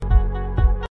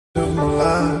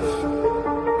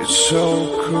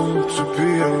So cool to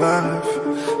be alive.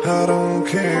 I don't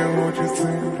care what you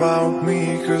think about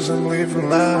me, 'cause I'm living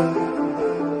life.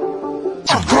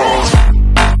 I'm grown.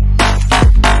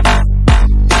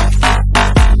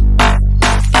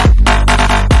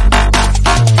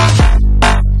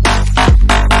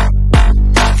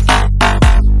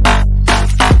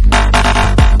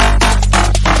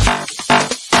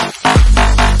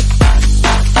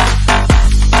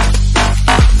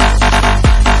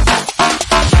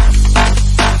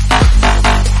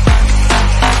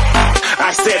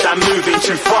 I'm moving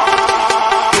too far.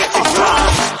 Get it done.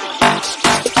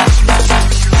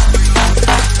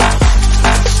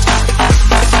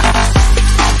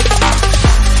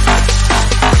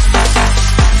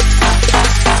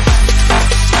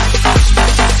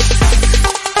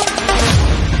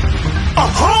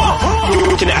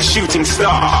 Looking at a shooting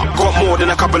star. Got more than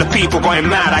a couple of people going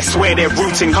mad. I swear they're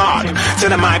rooting hard. Tell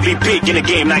them I'd be big in the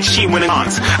game like she win a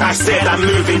dance. I said I'm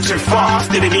moving too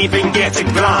fast. Didn't even get a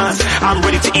glance. I'm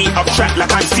ready to eat up track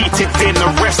like I'm seated in a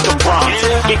restaurant.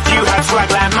 If you have swag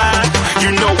like mine,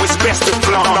 you know it's best to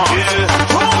flaunt.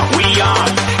 We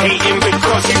aren't hating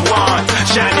because you aren't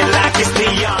shining like it's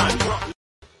neon.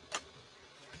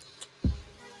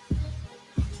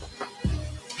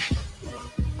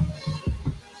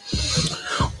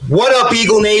 What up,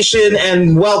 Eagle Nation,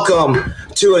 and welcome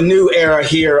to a new era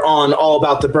here on All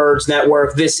About the Birds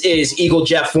Network. This is Eagle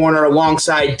Jeff Warner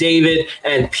alongside David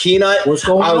and Peanut. What's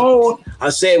going on? I'll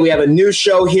say we have a new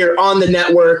show here on the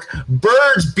network,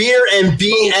 Birds, Beer, and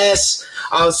BS.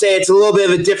 I'll say it's a little bit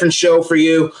of a different show for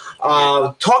you.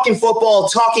 Talking football,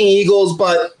 talking Eagles,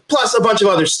 but plus a bunch of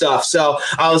other stuff. So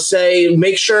I'll say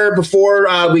make sure before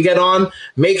we get on,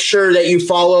 make sure that you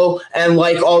follow and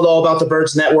like All About the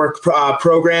Birds Network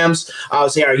programs. I'll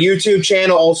say our YouTube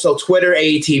channel, also Twitter,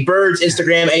 AAT Birds,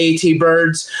 Instagram, AAT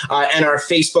Birds, and our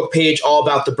Facebook page, All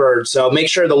About the Birds. So make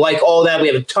sure to like all that. We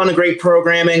have a ton of great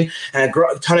programming and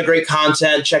a ton of great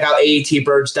content. Check out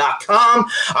aatbirds.com.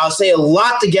 I'll say a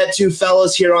lot to get to,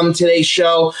 fellas, here on today's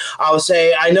show. I'll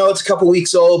say I know it's a couple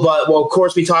weeks old, but well, of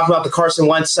course, we talked about the Carson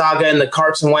Wentz saga and the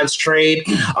Carson Wentz trade.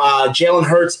 Jalen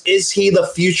Hurts, is he the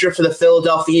future for the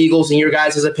Philadelphia Eagles in your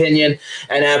guys' opinion?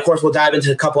 And of course, we'll dive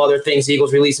into a couple other things. The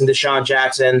Eagles releasing Deshaun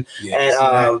Jackson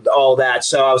and all that.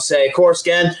 So I'll say, of course,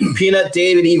 again, Peanut,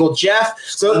 David, Eagle, Jeff.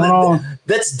 So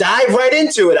let's dive right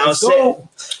into it.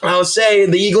 I'll say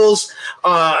the Eagles,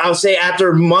 I'll say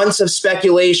after months of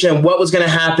speculation, what was going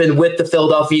to happen with the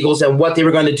Philadelphia Eagles and what they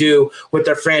were going to do with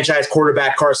their franchise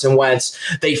quarterback, Carson Wentz.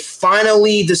 They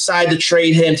finally decided to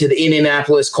trade him to the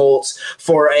Indianapolis Colts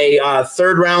for a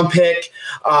third-round pick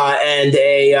and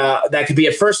that could be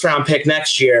a first-round pick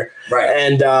next year. Right.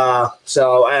 And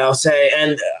so I'll say,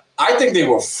 and I think they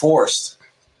were forced.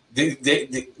 They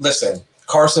listen.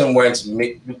 Carson Wentz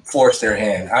forced their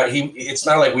hand. It's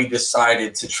not like we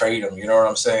decided to trade him. You know what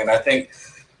I'm saying? I think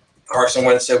Carson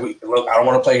Wentz said, "Look, I don't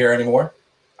want to play here anymore.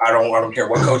 I don't care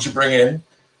what coach you bring in.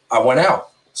 I went out."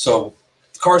 So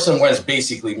Carson Wentz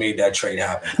basically made that trade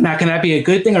happen. Now, can that be a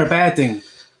good thing or a bad thing?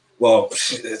 Well,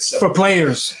 it's for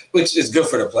players, which is good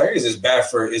for the players. It's bad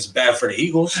for the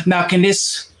Eagles. Now, can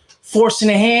this forcing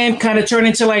the hand kind of turn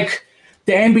into like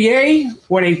the NBA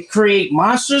where they create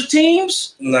monster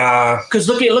teams? Nah, because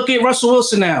look at Russell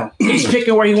Wilson now. He's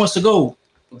picking where he wants to go.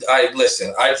 I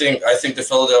think the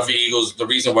Philadelphia Eagles, the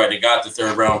reason why they got the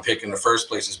third round pick in the first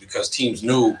place is because teams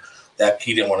knew that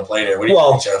he didn't want to play there. What do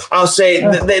you think, Jeff? I'll say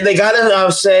they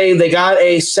got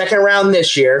a second round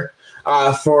this year.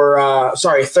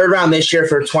 Third round this year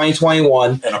for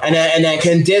 2021, and then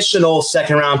conditional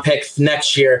second round pick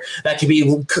next year that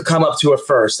could come up to a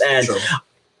first. And True.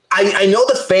 I know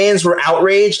the fans were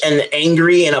outraged and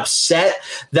angry and upset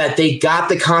that they got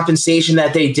the compensation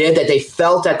that they did, that they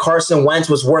felt that Carson Wentz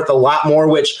was worth a lot more,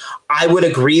 which I would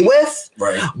agree with.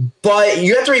 Right. But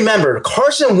you have to remember,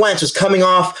 Carson Wentz was coming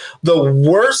off the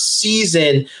worst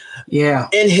season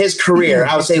in his career.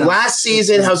 I would say last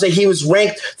season, he was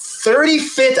ranked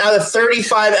 35th out of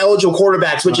 35 eligible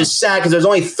quarterbacks, which is sad because there's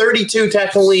only 32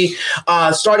 technically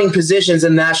starting positions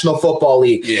in the National Football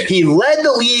League. Yeah. He led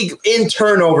the league in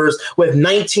turnovers with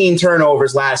 19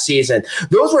 turnovers last season.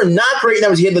 Those were not great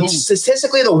numbers. He had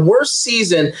statistically the worst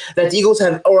season that the Eagles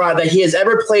have, or that he has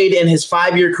ever played in his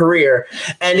 5-year career,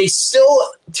 and they still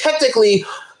technically.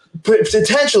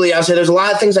 Potentially, I'll say there's a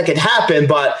lot of things that could happen,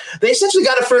 but they essentially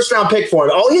got a first-round pick for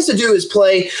him. All he has to do is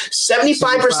play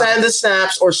 75% of the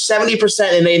snaps or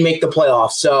 70%, and they make the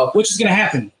playoffs. So, which is going to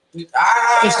happen.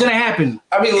 It's going to happen.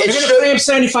 I mean, they're going to play him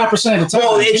 75% of the time.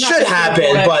 Well, it should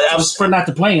happen, but for not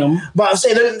to play him. But I'll say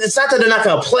it's not that they're not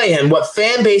going to play him. What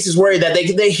fan base is worried that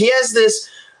he has this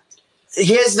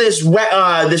he has this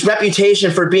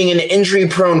reputation for being an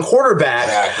injury-prone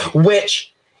quarterback,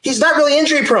 which he's not really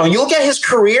injury-prone. You look at his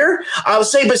career, I would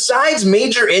say besides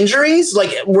major injuries,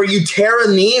 like where you tear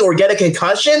a knee or get a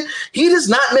concussion, he does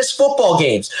not miss football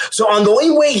games. So on the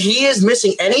only way he is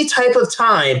missing any type of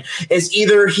time is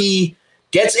either he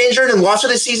gets injured and lost for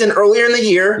the season earlier in the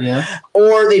year,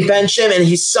 or they bench him and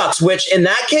he sucks, which in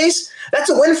that case, that's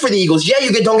a win for the Eagles. Yeah,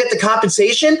 you don't get the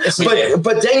compensation,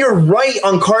 but then you're right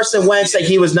on Carson Wentz that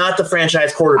he was not the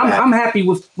franchise quarterback. I'm happy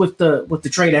with the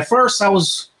trade. At first,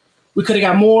 we could have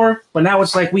got more, but now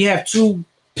it's like we have 2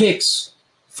 picks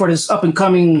for this up and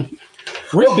coming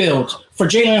rebuild for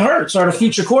Jalen Hurts, or the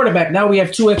future quarterback. Now we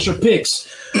have 2 extra picks.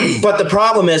 But the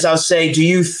problem is, I'll say,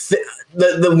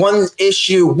 the one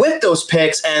issue with those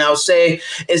picks, and I'll say,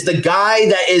 is the guy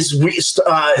that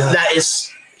is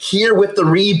here with the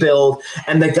rebuild,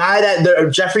 and the guy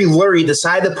that Jeffrey Lurie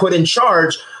decided to put in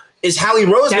charge is Howie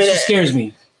Roseman. That's what scares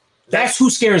me. That's who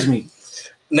scares me.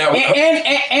 Now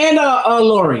and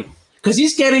Lurie, because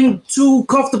he's getting too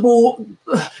comfortable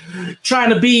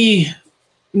trying to be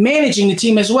managing the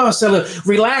team as well instead of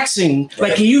relaxing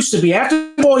like he used to be.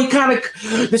 After all, he kind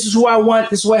of, this is who I want,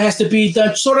 this is what has to be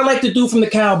done, sort of like the dude from the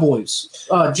Cowboys,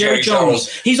 Jerry Jones.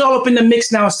 He's all up in the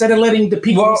mix now instead of letting the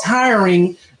people he's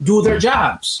hiring do their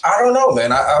jobs. I don't know,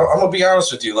 man. I'm going to be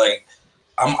honest with you. Like,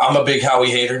 I'm a big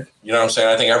Howie hater. You know what I'm saying?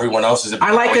 I think everyone else is a big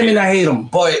I like Howie him hater. and I hate him.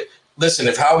 But listen,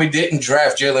 if Howie didn't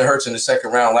draft Jalen Hurts in the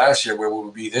second round last year, where would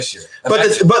we be this year? But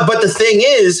the thing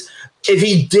is, if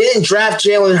he didn't draft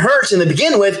Jalen Hurts in the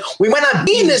begin with, we might not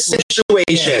be in this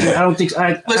situation. I don't think.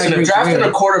 Listen, if drafting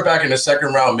a quarterback in the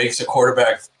second round makes a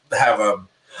quarterback have a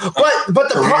but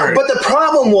the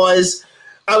problem was,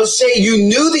 I would say, you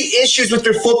knew the issues with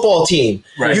your football team.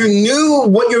 Right. You knew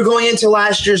what you were going into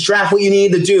last year's draft, what you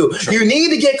needed to do. Sure. You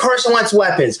needed to get Carson Wentz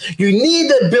weapons. You need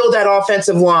to build that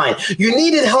offensive line. You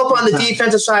needed help on the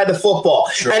defensive side of the football.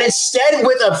 Sure. And instead,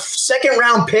 with a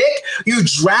second-round pick, you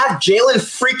draft Jalen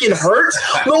freaking Hurts.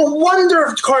 No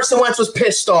wonder Carson Wentz was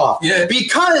pissed off. Yeah.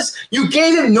 Because you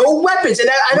gave him no weapons. And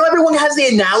I know everyone has the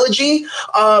analogy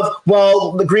of,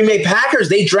 well, the Green Bay Packers,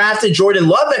 they drafted Jordan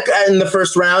Love in the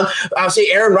first round. I'll say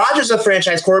Aaron Rodgers is a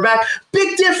franchise quarterback.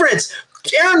 Big difference.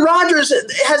 Aaron Rodgers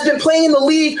has been playing in the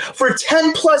league for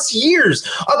 10 plus years.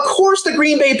 Of course, the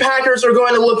Green Bay Packers are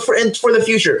going to look for the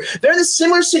future. They're in a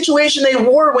similar situation they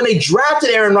were when they drafted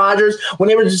Aaron Rodgers, when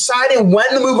they were deciding when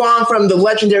to move on from the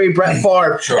legendary Brett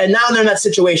Favre. Sure. And now they're in that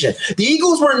situation. The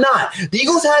Eagles were not. The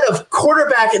Eagles had a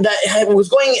quarterback that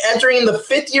was entering the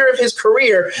 5th year of his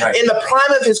career, in the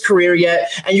prime of his career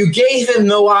yet, and you gave him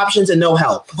no options and no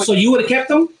help. So you would have kept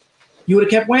him? You would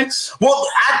have kept Wentz? Well,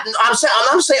 I'm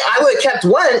saying I would have kept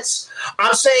Wentz.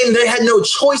 I'm saying they had no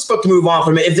choice but to move on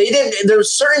from it. If they didn't, there was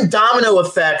a certain domino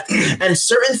effect and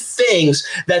certain things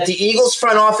that the Eagles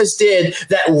front office did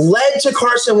that led to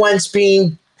Carson Wentz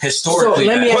being historically. So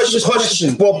let me ask you this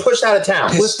question. Pushed out of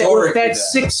town. With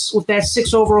that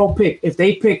 6 overall pick, if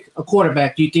they pick a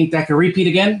quarterback, do you think that can repeat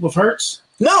again with Hurts?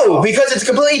 No, because it's a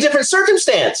completely different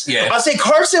circumstance. Yeah. I'll say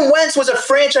Carson Wentz was a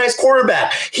franchise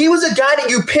quarterback. He was a guy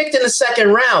that you picked in the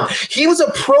second round. He was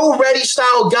a pro-ready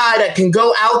style guy that can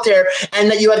go out there and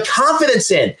that you had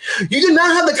confidence in. You did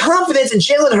not have the confidence in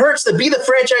Jalen Hurts to be the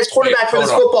franchise quarterback for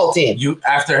this football team. You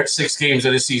after 6 games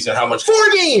of the season, how much? 4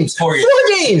 games. 4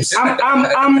 games.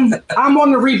 I'm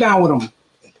on the rebound with him.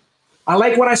 I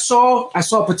like what I saw. I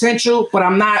saw potential, but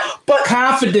I'm not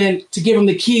confident to give him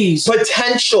the keys.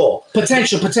 Potential.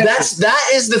 That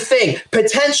is the thing.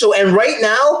 Potential. And right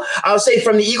now, I'll say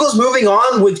from the Eagles moving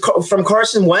on from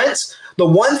Carson Wentz, the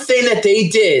one thing that they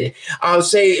did, I'll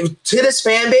say to this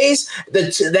fan base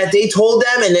that they told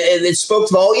them, and it spoke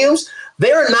volumes.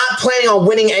 They are not planning on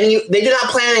winning they do not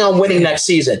planning on winning next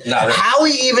season. Howie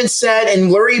even said,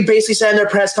 and Lurie basically said in their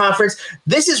press conference,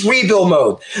 this is rebuild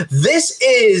mode. This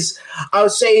is, I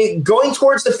would say, going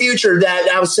towards the future that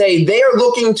I would say they are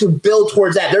looking to build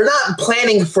towards that. They're not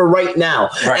planning for right now.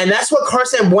 Right. And that's what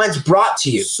Carson Wentz brought to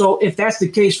you. So if that's the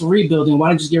case for rebuilding, why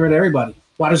don't you just get rid of everybody?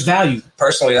 Why does value?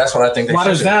 Personally, that's what I think they Why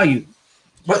does value?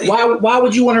 But why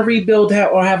would you want to rebuild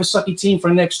or have a sucky team for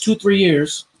the next 2-3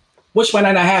 years? Which might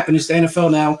not happen. It's the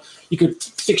NFL now. You could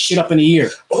fix shit up in a year.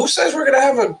 Who says we're gonna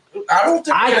have a? I don't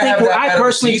think. I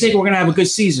personally think we're gonna have a good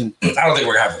season. I don't think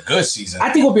we're gonna have a good season.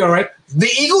 I think we'll be all right. The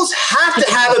Eagles have to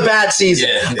have a bad season.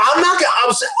 Yeah. I'm not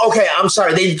gonna. Okay, I'm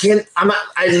sorry. They can. I'm not.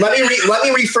 Let me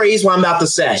rephrase what I'm about to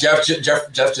say. Jeff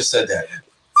just said that.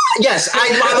 Yes,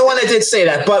 I'm the one that did say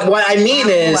that. But what I mean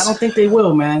is, I don't think they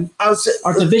will, man. Our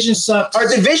division sucks. Our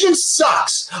division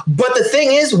sucks. But the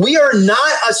thing is, we are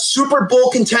not a Super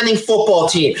Bowl contending football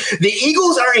team. The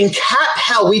Eagles are in cap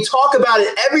hell. We talk about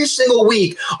it every single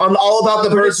week on All About the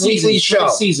Birds weekly show.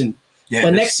 Season. Yeah,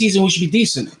 but next season we should be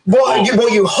decent. Well,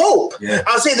 you hope. Yeah.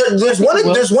 I'll say there's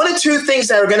one of two things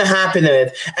that are going to happen in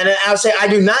it, and I'll say I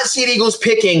do not see the Eagles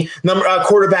picking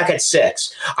quarterback at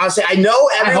 6. I'll say I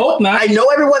hope not. I know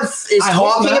everyone is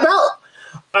talking about.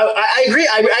 I agree.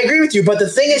 I agree with you. But the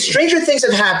thing is, stranger things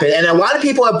have happened, and a lot of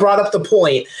people have brought up the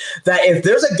point that if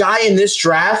there's a guy in this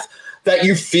draft that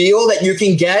you feel that you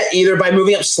can get either by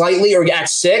moving up slightly or at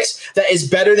 6 that is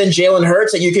better than Jalen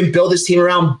Hurts, that you can build this team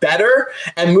around better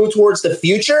and move towards the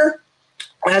future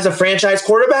as a franchise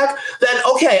quarterback, then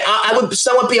okay, I would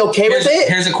somewhat be okay with it.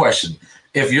 Here's a question.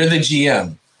 If you're the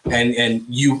GM and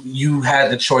you had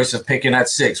the choice of picking at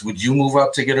 6, would you move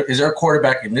up to is there a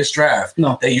quarterback in this draft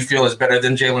that you feel is better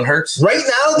than Jalen Hurts? Right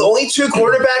now, the only 2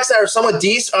 quarterbacks that are somewhat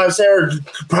decent, I would say are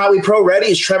probably pro ready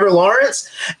is Trevor Lawrence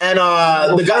and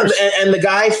the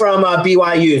guy from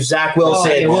BYU, Zach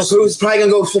Wilson, who's probably going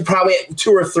to go for probably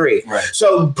 2 or 3. Right.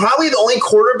 So probably the only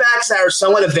quarterbacks that are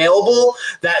somewhat available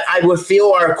that I would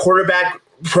feel are quarterback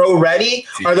pro ready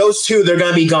are those 2. They're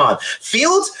going to be gone.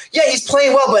 Fields, yeah, he's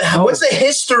playing well, but what's the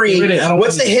history?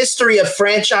 What's the history of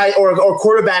franchise or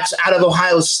quarterbacks out of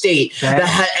Ohio State that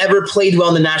had ever played well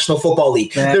in the National Football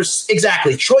League? There's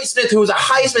exactly Troy Smith, who was a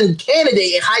Heisman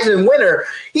candidate, a Heisman winner.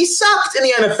 He sucked in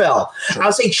the NFL. Sure. I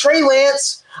would say Trey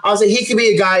Lance. I would say he could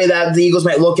be a guy that the Eagles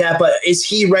might look at, but is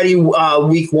he ready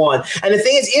week 1? And the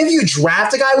thing is, if you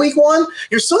draft a guy week 1,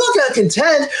 you're still not going to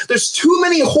contend. There's too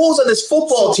many holes on this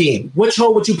football team. Which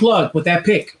hole would you plug with that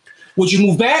pick? Would you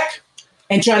move back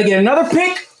and try to get another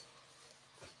pick?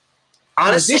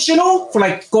 Additional for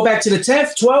go back to the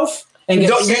 10th, 12th?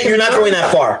 You're not going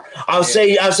that far. I'll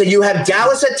say you have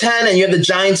Dallas at 10 and you have the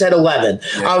Giants at 11.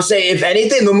 Yeah. I'll say if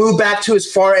anything, they'll move back to as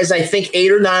far as I think 8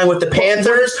 or 9 with the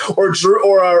Panthers or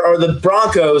the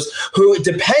Broncos, who,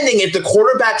 depending if the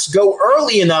quarterbacks go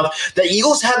early enough, the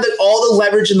Eagles have all the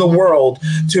leverage in the world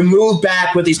to move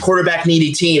back with these quarterback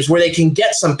needy teams where they can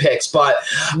get some picks. But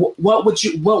what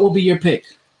will be your pick?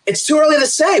 It's too early to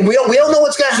say. We don't know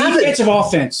what's going to happen. Defensive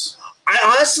offense.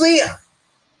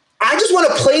 I just want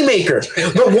a playmaker.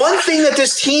 The one thing that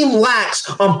this team lacks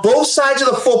on both sides of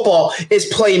the football is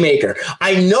playmaker.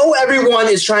 I know everyone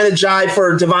is trying to jive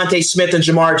for Devontae Smith and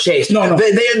Jamar Chase. No.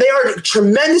 They are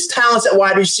tremendous talents at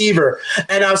wide receiver.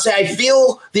 And I'll say I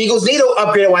feel the Eagles need to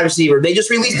upgrade at wide receiver. They just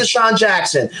released Deshaun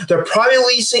Jackson. They're probably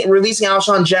releasing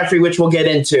Alshon Jeffrey, which we'll get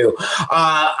into.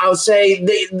 I would say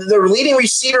the leading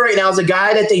receiver right now is a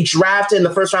guy that they drafted in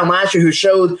the first round last year who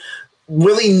showed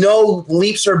really no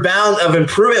leaps or bounds of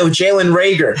improvement with Jalen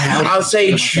Reagor. I would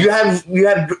say you have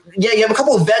a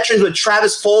couple of veterans with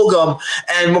Travis Fulgham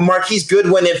and Marquise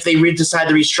Goodwin if they decide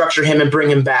to restructure him and bring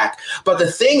him back. But the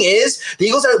thing is, the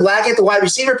Eagles are lacking at the wide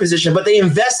receiver position, but they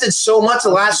invested so much the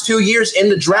last 2 years in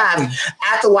the draft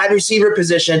at the wide receiver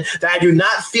position that I do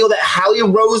not feel that Howie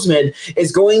Roseman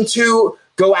is going to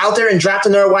go out there and draft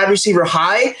another wide receiver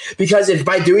high, because if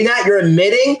by doing that you're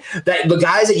admitting that the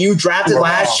guys that you drafted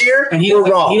last year were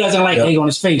wrong. He doesn't like egg on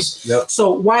his face. Yep. So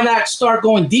why not start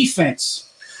going defense?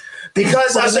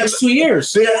 Because for the next 2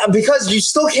 years. Because you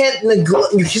still can't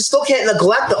neglect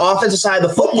the offensive side of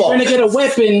the football. You're going to get a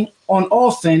weapon on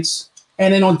offense.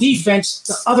 And then on defense,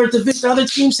 the other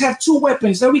teams have 2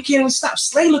 weapons that we can't even stop.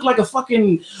 Slay looked like a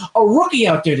rookie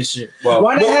out there this year.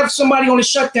 Why not have somebody on the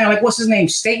shutdown? Like, what's his name?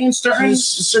 Surtain?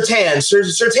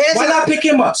 Surtain. Why not pick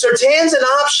him up? Surtain's an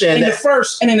option. In the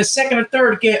first, and in the second or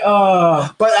third, get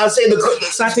But I'll say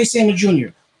Sante Samuel Jr.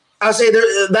 I'll say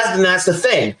that's the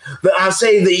thing. But I'll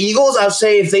say the Eagles,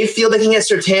 if they feel they can get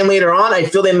Surtain later on, I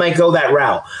feel they might go that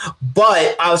route.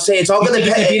 But I'll say it's all going to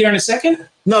be there in a second?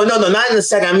 No, not in the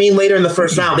second. I mean later in the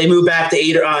first round. They move back to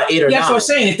 8 or 9. Yeah, that's what I'm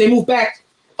saying. If they move back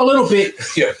a little bit.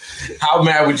 Yeah. How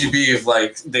mad would you be if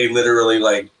they literally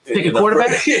pick a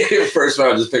quarterback? First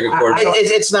round, just pick a quarterback.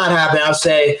 It's not happening. I'll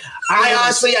say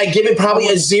I give it probably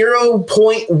a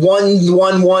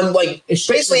 0.111. It's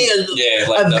basically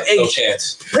no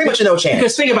chance. Pretty much a no chance.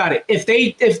 Because think about it. If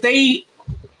they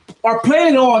are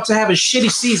planning on to have a shitty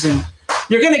season,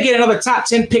 you're going to get another top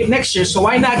 10 pick next year. So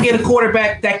why not get a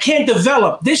quarterback that can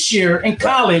develop this year in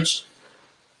college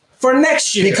for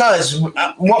next year. Because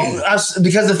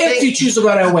the thing, if you choose to go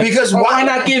that way, because why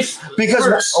not give?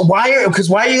 Why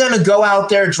are you going to go out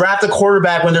there draft a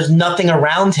quarterback when there's nothing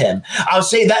around him? I'll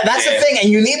say that's the thing,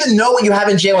 and you need to know what you have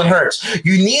in Jalen Hurts.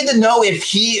 You need to know if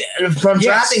he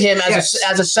drafting him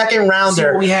as a second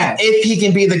rounder, if he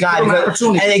can be the guy.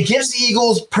 And it gives the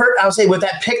Eagles I would say with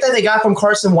that pick that they got from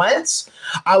Carson Wentz,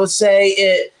 I would say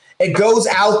it goes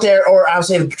out there, or I would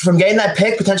say from getting that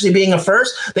pick, potentially being a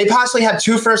first, they possibly have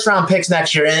 2 first-round picks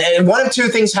next year. And one of 2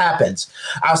 things happens,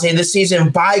 I would say, this season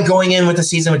by going in with the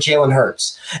season with Jalen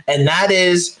Hurts. And that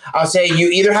is, I would say, you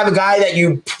either have a guy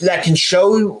that can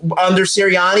show under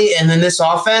Sirianni and in this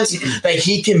offense that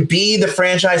he can be the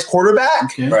franchise quarterback.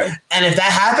 Okay. Right. And if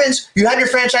that happens, you have your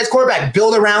franchise quarterback,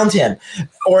 build around him.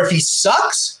 Or if he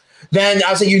sucks, then I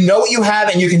would say you know what you have,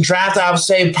 and you can draft. I would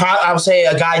say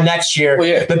a guy next year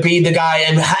to be the guy,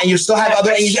 and you still have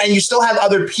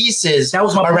other pieces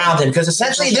around him, because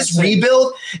essentially this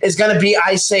rebuild is going to be,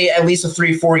 I say, at least a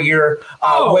 3-4 year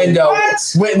window,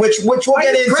 which we'll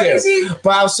get into. Crazy?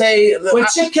 But I'll say when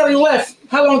Chip Kelly left,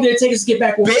 how long did it take us to get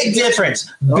back? Big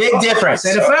difference. Big difference.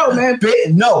 NFL, man.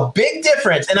 Big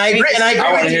difference. And I agree. And I agree.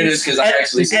 I want to hear this because I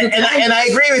actually and I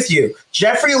agree with you.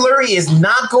 Jeffrey Lurie is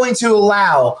not going to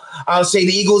allow, I'll say,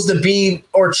 the Eagles to be,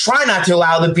 or try not to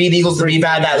allow the Eagles to be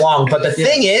bad that long. But the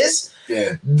thing is,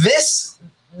 that's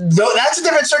a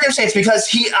different circumstance, because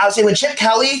I would say when Chip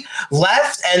Kelly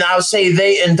left and I would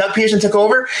say and Doug Peterson took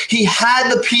over, he had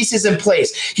the pieces in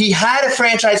place. He had a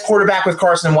franchise quarterback with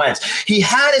Carson Wentz. He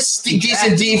had a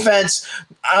decent defense.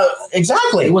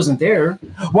 Exactly. He wasn't there.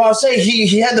 Well, I'll say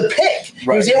he had the pick.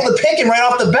 Right. He was able to pick him right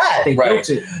off the bat. They built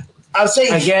it. I would say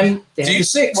again, they had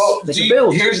 6. Well,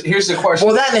 here's the question.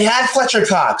 Well, then they had Fletcher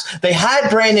Cox. They had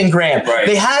Brandon Graham. Right.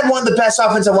 They had one of the best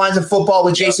offensive lines in football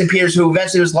with Jason Peters, who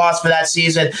eventually was lost for that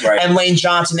season, and Lane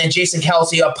Johnson and Jason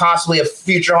Kelsey, possibly a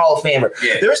future Hall of Famer.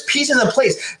 Yeah. There's pieces in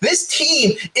place. This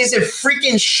team is in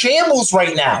freaking shambles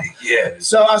right now. Yeah.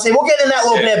 So I'll say we'll get in that a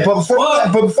little bit, but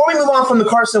before we move on from the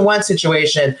Carson Wentz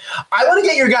situation, I want to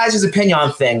get your guys' opinion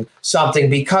on something,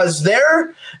 because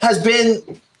there has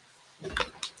been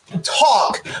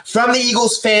talk from the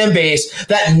Eagles fan base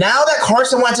that now that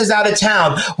Carson Wentz is out of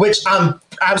town, which I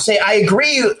would say I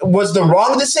agree was the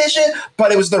wrong decision,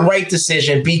 but it was the right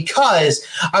decision, because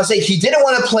I would say he didn't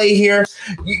want to play here.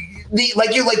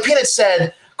 Like Peanut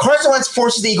said, Carson Wentz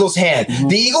forces the Eagles' hand. Mm-hmm.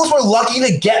 The Eagles were lucky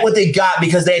to get what they got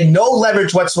because they had no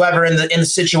leverage whatsoever in the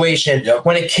situation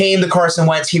when it came to Carson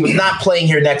Wentz. He was not playing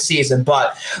here next season.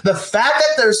 But the fact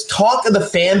that there's talk of the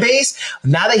fan base,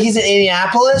 now that he's in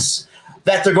Indianapolis,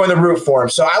 that they're going to root for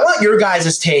him. So I want your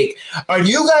guys' take. Are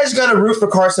you guys going to root for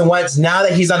Carson Wentz now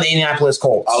that he's on the Indianapolis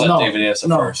Colts? I'll let David answer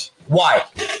first. Why?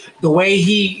 The way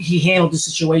he handled the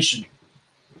situation.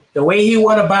 The way he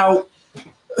went about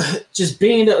just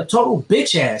being a total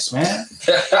bitch ass, man.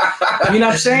 You know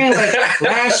what I'm saying? Like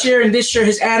last year and this year,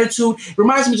 his attitude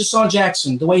reminds me of Deshaun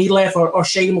Jackson, the way he left, or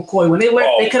Shady McCoy. When they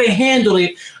left, they could have handled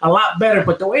it a lot better,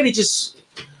 but the way they just...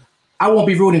 I won't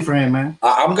be rooting for him, man.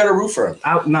 I'm going to root for him.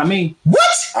 Not me. What?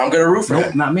 I'm going to root for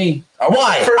him. Not me.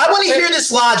 Why? I want to hear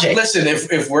this logic. Listen, if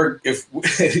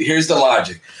here's the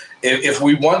logic. If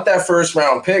we want that first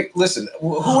round pick, listen,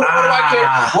 what do I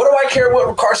care? What do I care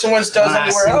what Carson Wentz does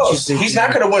anywhere else? He's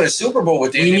not going to win a Super Bowl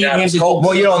with the Indianapolis Colts.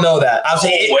 Well, you don't know that. I'll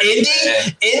say Indy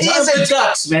is a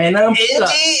Ducks, man. Indy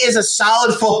is a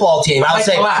solid football team. I'll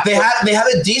say they have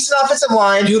a decent offensive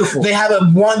line. Beautiful. They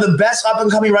have one of the best up and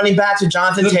coming running backs with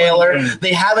Jonathan Taylor.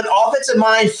 They have an offensive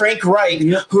mind, Frank Reich,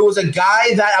 who was a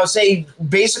guy that I would say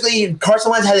basically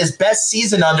Carson Wentz had his best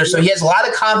season under, so he has a lot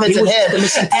of confidence in him.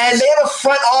 And they have a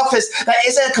front office that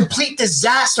isn't a complete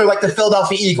disaster like the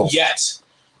Philadelphia Eagles. Yes.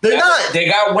 They're not. They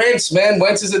got Wentz, man.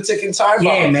 Wentz is a ticking time bomb.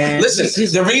 Yeah, man.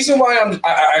 Listen, the reason why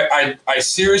I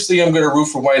seriously am going to root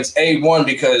for Wentz, one,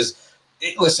 because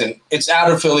it's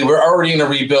out of Philly. We're already in a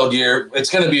rebuild year.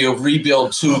 It's going to be a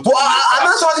rebuild too. Well, I'm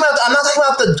not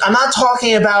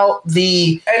talking about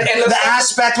the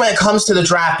aspect when it comes to the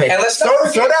draft pick. And let's throw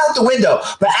that out the window.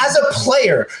 But as a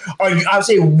player, I would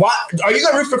say, what are you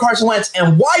going to root for Carson Wentz,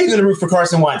 and why are you going to root for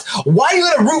Carson Wentz? Why are you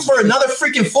going to root for another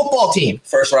freaking football team?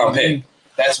 First round pick.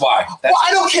 That's why. I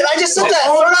don't care. I just said that.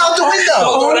 Throw it out the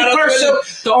window.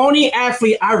 The only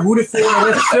athlete I rooted for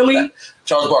in Philly,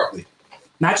 Charles Barkley.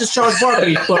 Not just Charles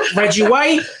Barkley, but Reggie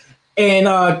White and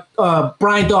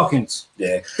Brian Dawkins.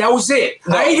 Yeah. That was it.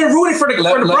 I even rooted for the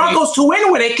Broncos to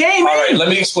win when they came. All right, let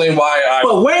me explain why.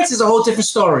 But Wentz is a whole different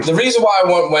story. The reason why I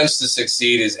want Wentz to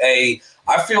succeed is, I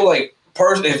feel like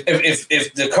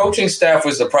if the coaching staff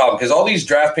was the problem, because all these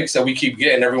draft picks that we keep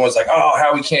getting, everyone's like, oh,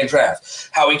 how we can't draft.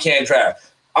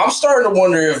 I'm starting to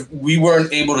wonder if we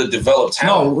weren't able to develop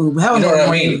talent. No, hell you know no, what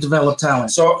I we mean? ain't develop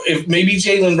talent. So if maybe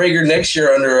Jalen Reagor next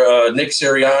year under Nick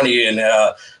Sirianni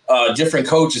and different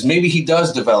coaches, maybe he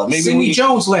does develop. Maybe Sidney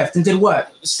Jones left and did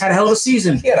what? Had a hell of a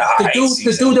season. He had a the high dude,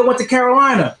 season. The dude that went to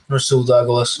Carolina. Rasul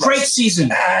Douglas. Great season.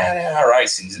 All right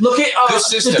season. Look at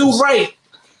the dude right.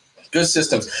 Good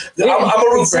systems. Yeah, I'm a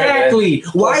root fan, man. exactly.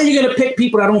 Why are you going to pick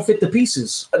people that don't fit the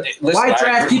pieces? Listen, Why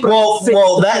draft people?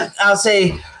 I'll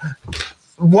say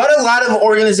what a lot of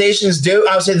organizations do.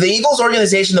 I would say the Eagles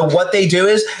organization, what they do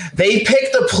is they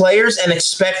pick the players and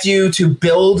expect you to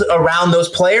build around those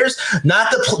players.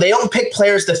 They don't pick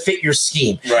players to fit your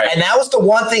scheme. Right. And that was the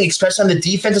one thing, especially on the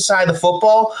defensive side of the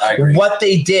football, what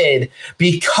they did,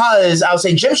 because I would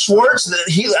say Jim Schwartz,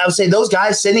 I would say those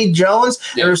guys, Sidney Jones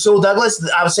and Rasul Douglas,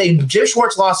 I would say Jim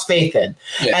Schwartz lost faith in.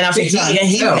 Yeah. And I would say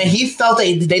he felt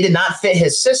they did not fit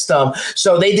his system,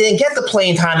 so they didn't get the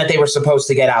playing time that they were supposed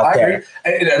to get out there. Agree.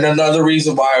 And another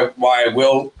reason why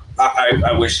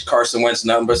I wish Carson Wentz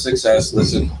nothing but success.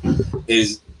 Listen,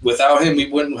 is without him we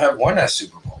wouldn't have won that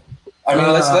Super Bowl. I mean,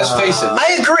 let's face it.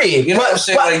 I agree, you know what I'm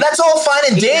saying? But that's all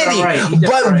fine and dandy.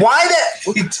 But why that?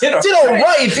 He did all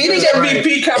right. If he didn't get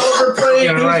MVP caliber play,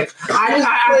 right.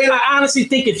 I honestly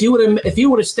think if you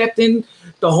would have stepped in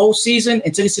the whole season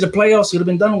until you see the playoffs, you'd have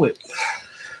been done with.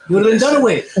 You would have been done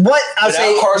with. What I'll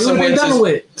say, Carson Wentz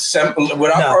without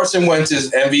No. Carson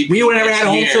Wentz's MVP, we would have never had a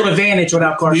home field advantage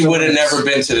without Carson. We would have never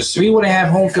been to the Super Bowl. We would have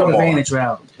had home field advantage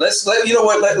route. Let's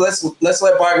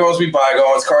let bygones be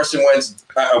bygones. Carson Wentz,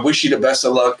 I wish you the best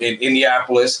of luck in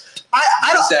Indianapolis.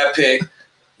 I don't that pick.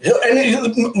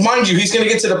 And mind you, he's going to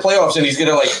get to the playoffs and he's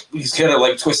going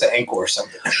to twist an ankle or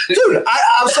something. Dude,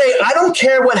 I'll say I don't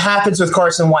care what happens with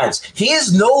Carson Wentz. He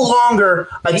is no longer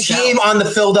a team on the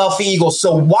Philadelphia Eagles.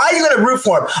 So why are you going to root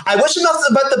for him? I wish him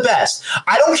nothing but the best.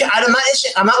 I don't care.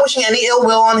 I'm not wishing any ill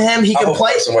will on him. He can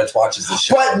play. Carson Wentz watches this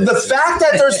show. But the fact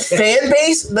that there's a fan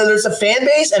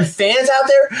base and fans out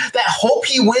there that hope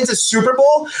he wins a Super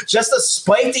Bowl just to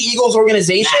spite the Eagles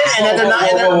organization and that they're not.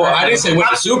 I didn't say win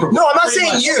the Super Bowl. No, I'm not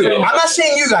saying you. I'm not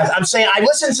saying you guys. I'm saying I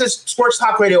listen to sports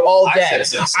talk radio all day.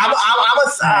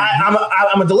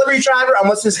 I'm a delivery driver. I'm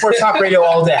listening to sports talk radio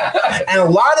all day. And a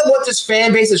lot of what this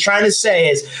fan base is trying to say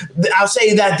is, I'll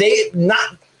say that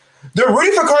they're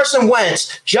rooting for Carson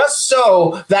Wentz just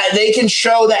so that they can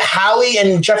show that Howie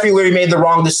and Jeffrey Lurie made the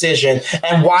wrong decision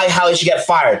and why Howie should get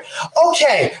fired.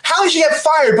 Okay, Howie should get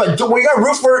fired, but we got to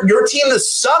root for your team to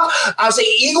suck? I'll say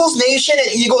Eagles Nation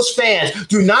and Eagles fans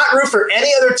do not root for any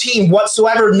other team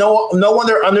whatsoever, no one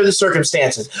under the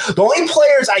circumstances. The only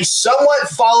players I somewhat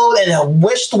followed and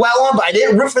wished well on, but I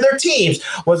didn't root for their teams,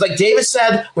 was, like David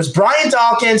said, was Brian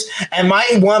Dawkins and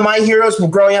one of my heroes from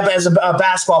growing up as a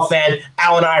basketball fan,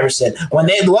 Allen Iverson. When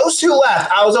those two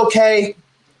left, I was okay,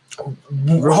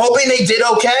 hoping they did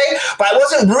okay, but I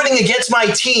wasn't rooting against my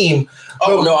team.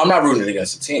 Oh, no, I'm not rooting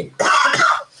against the team.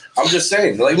 I'm just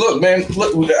saying, look, man,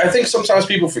 I think sometimes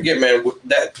people forget, man, what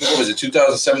was it,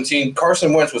 2017?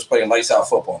 Carson Wentz was playing lights out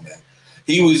football, man.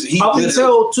 Up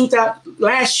until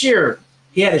last year,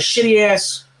 he had a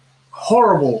shitty-ass,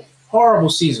 horrible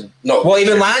season. No. Well,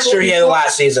 even last year, he had the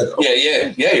last season.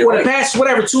 Yeah, you're right. The past,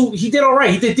 he did all right.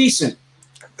 He did decent.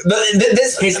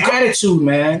 His attitude,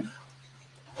 man.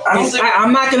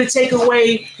 I'm not going to take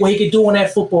away what he could do on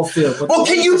that football field. Well,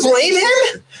 can you blame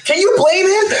him?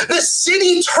 The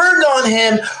city turned on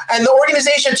him, and the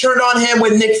organization turned on him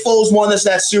when Nick Foles won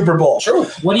that Super Bowl. True.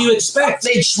 What do you expect?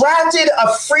 They drafted a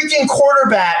freaking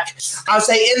quarterback, I'll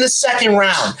say, in the second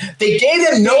round. They gave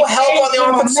him no help on the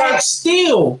offensive side. Max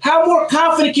Steel. How more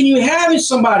confident can you have in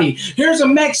somebody? Here's a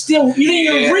Max Steel. You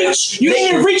didn't even reach. You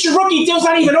didn't even reach your rookie deal's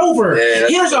not even over. Yeah,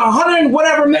 here's $100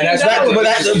 whatever million.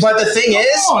 But the thing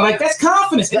is, that's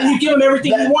confidence. And you give him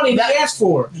everything he wanted he asked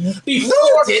for. Before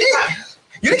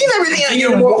you didn't give everything out. You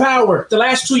give him more power. The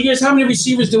last 2 years, how many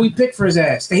receivers did we pick for his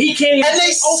ass? He can't even. And they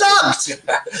sucked.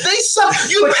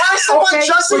 You passed up on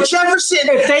Justin Jefferson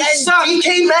and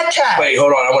DK Metcalf. Wait,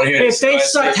 hold on. I want to hear this. If they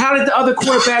sucked, how did the other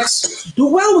quarterbacks do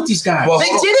well with these guys? Well, they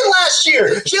didn't last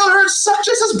year. Jalen Hurts sucked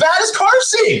just as bad as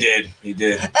Carson. He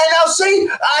did. And I'll say,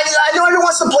 I know everyone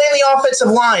wants to blame the offensive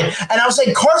line. And I'll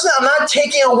say, Carson, I'm not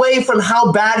taking away from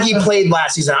how bad he played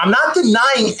last season. I'm not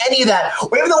denying any of that,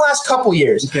 or even the last couple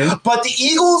years. Okay. But the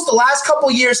Eagles, the last couple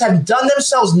years, have done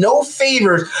themselves no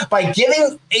favors by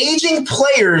giving aging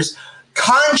players big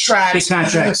contracts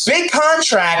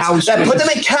that put them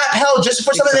in cap hell just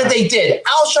for something that they did.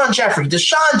 Alshon Jeffrey,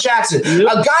 Deshaun Jackson, a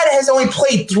guy that has only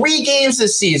played 3 games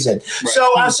this season. Right.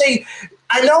 So I'll say,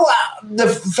 I know the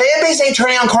fan base ain't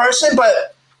turning on Carson,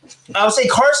 but I would say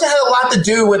Carson had a lot to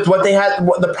do with what they had,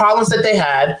 the problems that they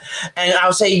had, and I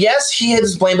would say yes, he had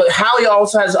his blame, but Howie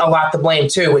also has a lot to blame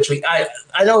too, which I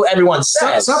know everyone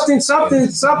says something's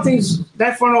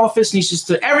that front office needs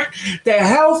to their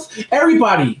health,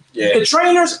 everybody, the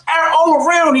trainers all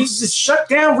around needs to just shut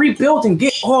down, rebuild, and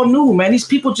get all new, man. These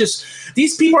people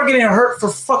are getting hurt for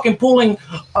fucking pulling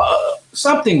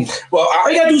something. Well,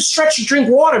 all you gotta do is stretch and drink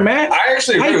water, man. I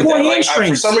actually agree with that. Like,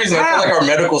 for some reason, I feel like our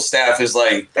medical staff is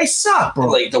like they suck, bro.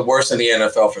 Like the worst in the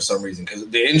NFL for some reason because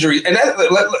the injuries, and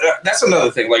that's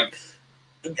another thing. Like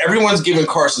everyone's giving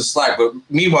Carson slack, but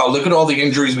meanwhile, look at all the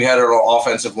injuries we had on our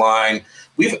offensive line.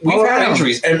 We've had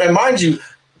injuries, and mind you,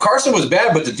 Carson was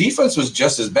bad, but the defense was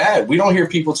just as bad. We don't hear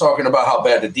people talking about how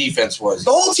bad the defense was.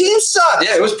 The whole team sucked.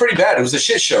 Yeah, it was pretty bad. It was a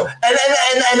shit show. And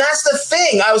that's the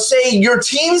thing. I would say your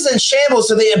team's in shambles.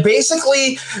 So they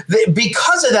basically,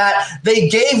 because of that, they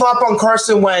gave up on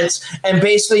Carson Wentz and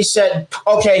basically said,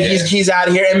 okay, he's out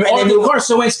of here. And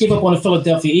Carson Wentz gave up on the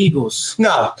Philadelphia Eagles.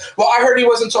 No. Well, I heard he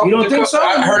wasn't talking. You don't think so?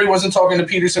 I heard he wasn't talking to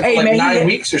Peterson for 9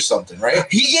 weeks or something, right?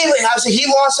 He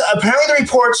lost. Apparently, the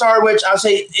reports are, which I would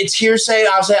say it's hearsay.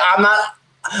 I would say I'm not.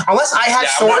 Unless I have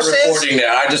sources, I'm not reporting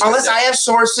that. I have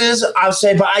sources, I'll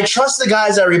say, but I trust the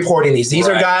guys that are reporting these. These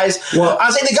are guys. Well,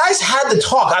 I'll say the guys had the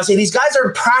talk. I'll say these guys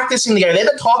are practicing together. They've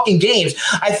been talking games.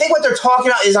 I think what they're talking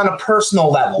about is on a personal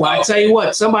level. Well, I tell you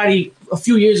what, somebody a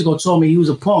few years ago told me he was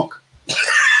a punk.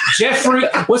 Jeffrey,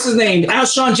 what's his name?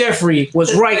 Alshon Jeffrey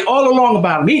was right all along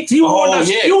about him. He warned us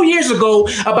a few years ago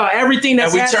about everything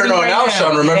that's happening right now. And we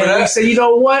turned on Alshon, remember that? We said, you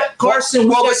know what, Carson?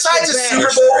 Well, besides the Super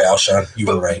Bowl, Alshon, you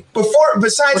were right.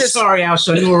 Sorry,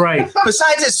 Alshon, you were right.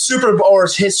 Besides his Super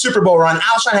Bowl run,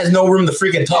 Alshon has no room to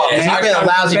freaking talk. He's been a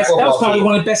lousy football. That was probably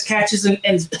one of the best catches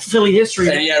in Philly history.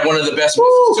 And he had one of the best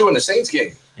misses too in the Saints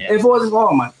game. Yeah. It was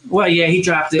he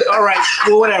dropped it. All right,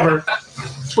 well, whatever.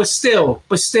 But still,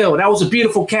 that was a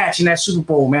beautiful catch in that Super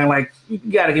Bowl, man. Like, you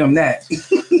got to give him that.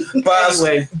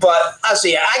 But I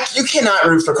see, you cannot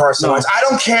root for Carson Wentz. I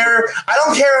don't care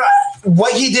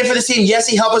what he did for the team. Yes,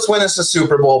 he helped us win us a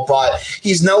Super Bowl, but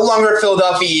he's no longer a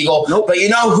Philadelphia Eagle. Nope. But you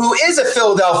know who is a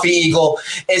Philadelphia Eagle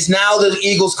is now the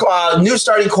Eagles' new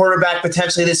starting quarterback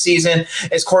potentially this season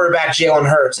is quarterback Jalen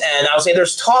Hurts. And I'll say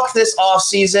there's talk this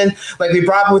offseason, like we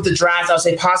brought up with the draft, I'll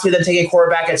say possibly them taking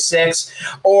quarterback at 6,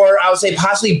 or I would say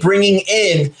possibly bringing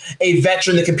in a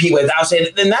veteran to compete with. I'll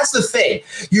say, and that's the thing.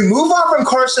 You move on from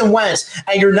Carson Wentz,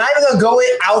 and you're not even going to go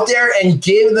out there and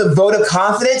give the vote of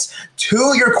confidence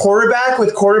to your quarterback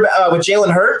with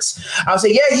Jalen Hurts. I'll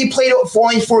say, yeah, he played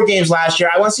only 4 games last year.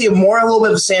 I want to see a little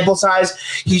bit of a sample size.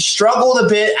 He struggled a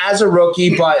bit as a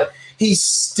rookie, but he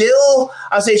still,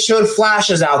 I'll say, showed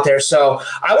flashes out there. So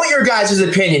I want your guys'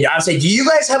 opinion. I'll say, do you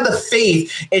guys have the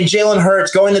faith in Jalen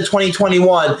Hurts going to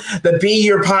 2021 to be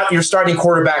your starting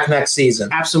quarterback next season?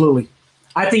 Absolutely.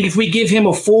 I think if we give him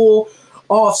a full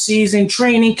off-season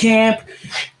training camp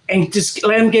and just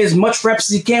let him get as much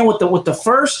reps as he can with the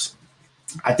first,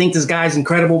 I think this guy's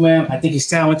incredible, man. I think he's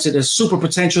talented. There's super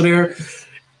potential there.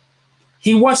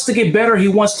 He wants to get better. He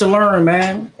wants to learn,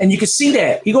 man. And you can see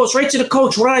that. He goes right to the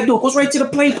coach. What did I do? Goes right to the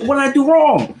plate. What did I do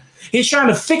wrong? He's trying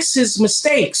to fix his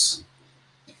mistakes.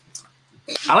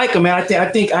 I like him, man. I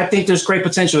think there's great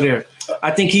potential there.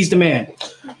 I think he's the man.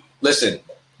 Listen,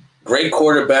 great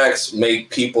quarterbacks make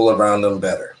people around them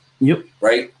better. Yep.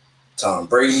 Right? Tom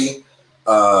Brady.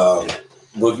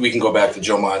 We can go back to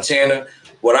Joe Montana.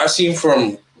 What I've seen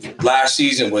from last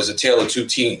season was a tale of two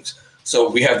teams. So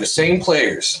we have the same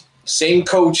players, same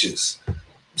coaches,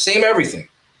 same everything,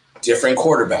 different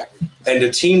quarterback. And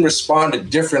the team responded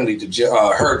differently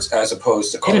to Hurts as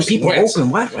opposed to Carson Wentz.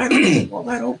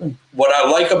 Wide open. What I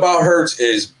like about Hurts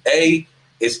is, A,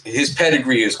 is his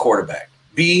pedigree as quarterback.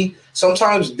 B,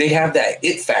 sometimes they have that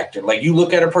it factor. Like you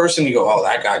look at a person, you go, oh,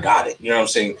 that guy got it. You know what I'm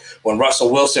saying? When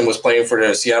Russell Wilson was playing for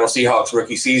the Seattle Seahawks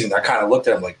rookie season, I kind of looked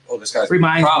at him like, oh, this guy's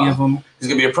reminds me of him. He's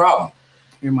going to be a problem.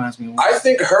 He reminds me of him. I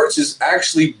think Hurts is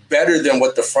actually better than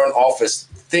what the front office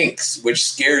thinks, which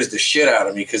scares the shit out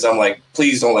of me because I'm like,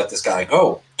 please don't let this guy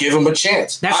go. Give him a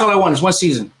chance. That's all I want is one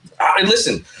season.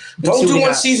 Listen, don't do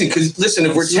one season because, listen,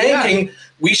 if we're tanking –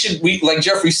 we like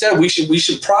Jeffrey said, we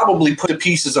should probably put the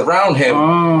pieces around him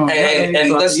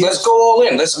and let's go all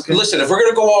in. Listen, if we're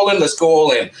gonna go all in, let's go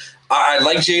all in. I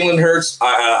like Jalen Hurts.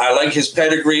 I like his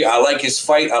pedigree. I like his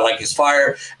fight. I like his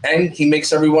fire, and he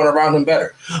makes everyone around him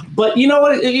better. But you know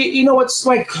what? You know what's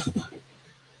like?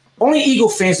 Only Eagle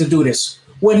fans to do this.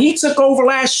 When he took over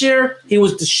last year, he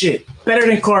was the shit. Better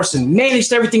than Carson.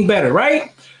 Managed everything better,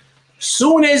 right?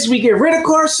 Soon as we get rid of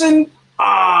Carson.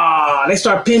 They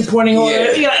start pinpointing all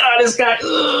that. You're like, this guy.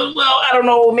 Well, I don't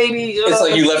know. Maybe it's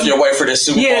like you left your wife for the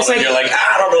Super Bowl. It's like, and you're like,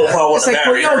 I don't know if I want to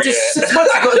marry her. Just 6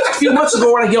 months ago, a few months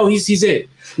ago, we're like, yo, he's it.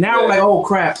 Now we're like, oh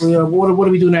crap. What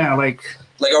do we do now? Like,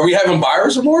 are we having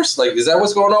buyer's remorse? Like, is that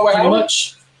what's going on with pretty Howard?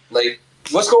 much. Like,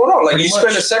 what's going on? Like, you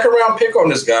spend a second round pick on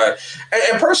this guy,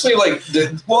 and personally, like,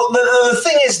 the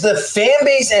thing is, the fan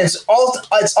base, and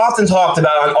it's often talked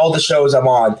about on all the shows I'm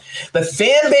on. The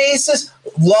fan bases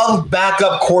love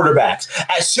backup quarterbacks.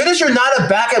 As soon as you're not a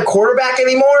backup quarterback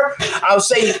anymore, I'll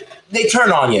say they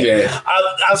turn on you. Yeah.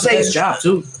 I'll say Nice job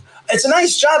too. It's a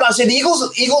nice job. I'll say the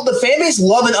the fan base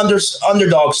love an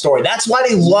underdog story. That's why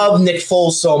they love Nick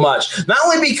Foles so much. Not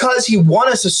only because he won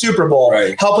us a Super Bowl,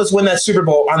 helped us win that Super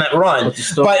Bowl on that run,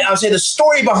 but I'll say the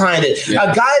story behind it. Yeah. A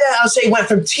guy that I'll say went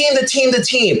from team to team to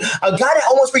team. A guy that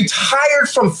almost retired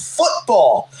from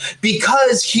football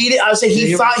because he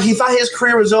thought his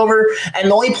career was over, and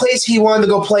the only place he wanted to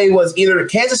go play was either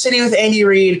Kansas City with Andy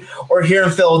Reid or here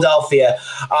in Philadelphia.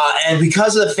 And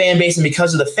because of the fan base and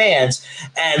because of the fans,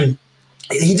 and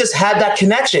he just had that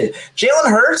connection. Jalen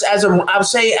Hurts, as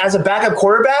a backup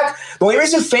quarterback, the only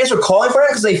reason fans were calling for him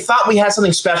because they thought we had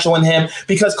something special in him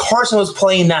because Carson was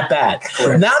playing that bad.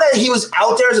 Correct. Now that he was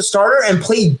out there as a starter and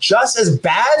played just as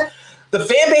bad, the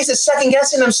fan base is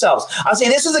second-guessing themselves. I'll say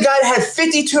this is a guy that had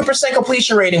 52%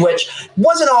 completion rating, which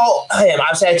wasn't all him.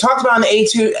 I talked about on the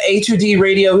A2D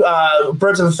radio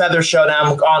Birds of a Feather show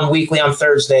now on weekly on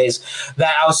Thursdays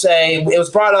that I'll say it was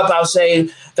brought up. I'll say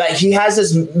that he has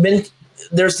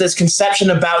there's this conception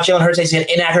about Jalen Hurts as an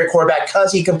inaccurate quarterback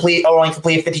because he only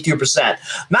completed 52%.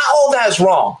 Not all of that is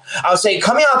wrong. I would say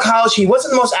coming out of college, he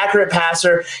wasn't the most accurate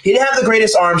passer. He didn't have the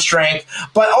greatest arm strength.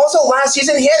 But also last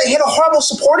season, he had a horrible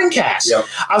supporting cast. Yep.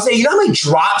 I would say, you know how many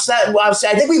drops I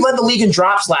think we led the league in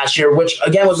drops last year, which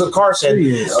again was with Carson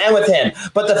and with him.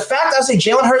 But the fact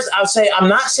Jalen Hurts, I'm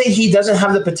not saying he doesn't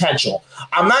have the potential.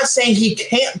 I'm not saying he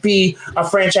can't be a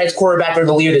franchise quarterback or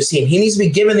the leader of this team. He needs to be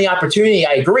given the opportunity.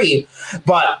 I agree.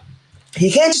 But he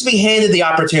can't just be handed the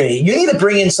opportunity. You need to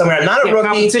bring in somewhere, not a rookie.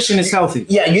 Competition is healthy.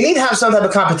 Yeah, you need to have some type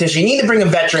of competition. You need to bring a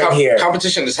veteran here.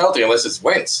 Competition is healthy unless it's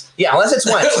Wentz. Yeah, unless it's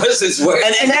Wentz.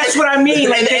 And that's what I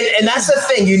mean. And that's the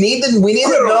thing. We need to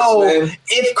know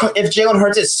if Jalen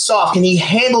Hurts is soft, can he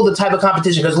handle the type of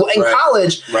competition? Because in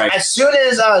college, as soon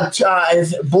as I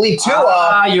believe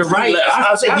Tua, you're right.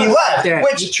 I'll say he left.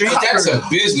 That's a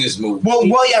business move. Well,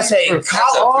 yeah, I say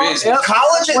college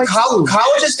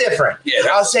is different. Yeah,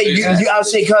 I'll say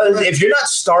because if you're not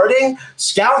starting,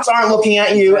 scouts aren't looking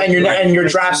at you, and your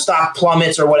draft stock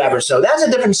plummets or whatever. So that's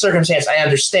a different circumstance. I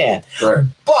understand. Right.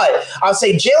 But I'll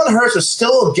say Jalen Hurts was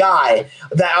still a guy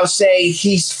that I'll say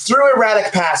he threw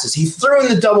erratic passes. He threw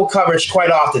in the double coverage quite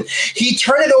often. He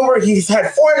turned it over. He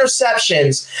had 4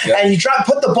 interceptions, and he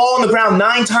put the ball on the ground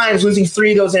 9 times, losing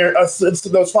 3 of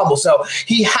those fumbles. So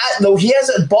he has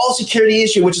a ball security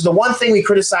issue, which is the one thing we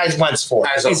criticize Wentz for.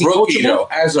 As a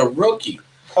rookie.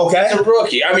 Okay. As a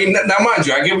rookie. I mean, now mind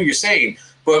you, I get what you're saying,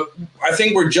 but I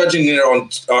think we're judging it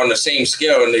on the same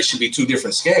scale, and they should be 2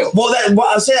 different scales. Well,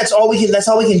 I'll say that's all we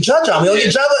can judge on. We only can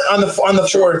judge it on the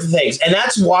 4 things, and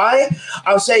that's why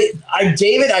I'll say,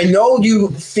 David, I know you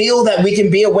feel that we can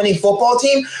be a winning football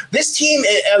team. This team,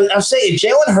 I'll say, if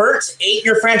Jalen Hurts ain't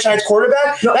your franchise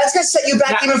quarterback, that's going to set you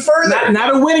back even further.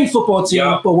 Not a winning football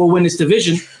team, but we'll win this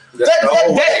division.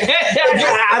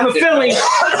 I have a feeling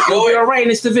we'll be all right in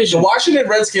this division. The Washington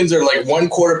Redskins are like one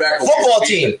quarterback football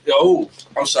team. Oh,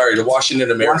 I'm sorry, the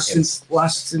Washington Americans. The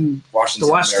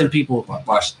Washington people.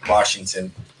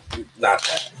 Washington, not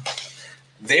that.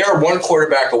 They are one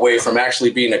quarterback away from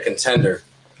actually being a contender.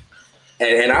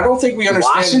 And I don't think we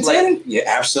understand. Washington? Yeah,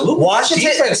 absolutely.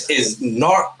 Washington defense is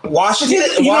not Washington.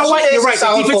 You know what? You're right.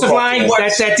 The defensive line.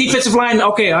 That defensive line.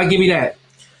 Okay, I'll give you that.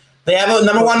 They have a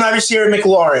number 1 wide receiver,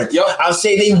 McLaurin. Yep. I'll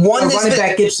say they won this. Running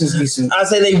back Gibson's decent. I'll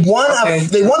say they won.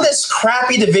 They won this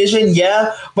crappy division,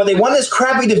 but they won this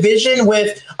crappy division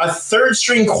with a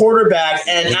 3rd-string quarterback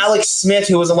and Alex Smith,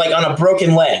 who was like on a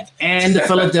broken leg, and the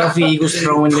Philadelphia Eagles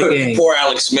throwing the game. Poor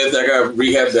Alex Smith, that got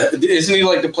rehabbed. Isn't he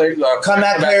like the player?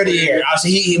 Comeback player of the year. I'll say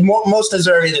he most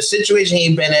deserving the situation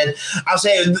he's been in. I'll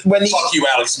say fuck you,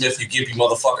 Alex Smith, you gimpy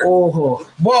motherfucker. Whoa!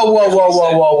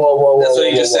 That's what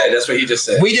he just said. That's what he just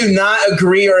said. We do not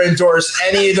agree or endorse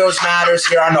any of those matters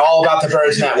here on the All About the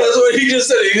Birds Network. That's what he just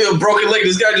said. He had a broken leg.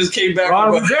 This guy just came back. He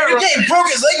broke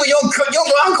his leg, but you don't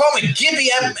call me gimpy.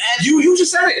 You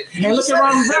just said it. And look at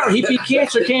Ron Rivera. He beat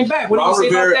cancer, came back. What do you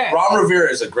say about that? Ron Rivera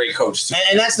is a great coach too.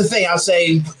 And that's the thing. I'll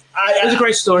say It was a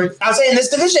great story. I'll say in this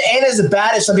division ain't as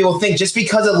bad as some people think just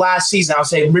because of last season. I'll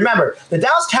say, remember, the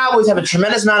Dallas Cowboys have a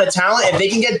tremendous amount of talent. If they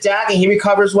can get Dak and he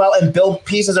recovers well and build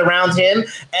pieces around him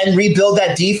and rebuild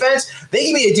that defense, they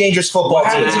can be a dangerous football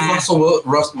team.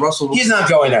 Russell? He's not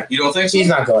going there. You don't think so? He's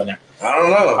not going there. I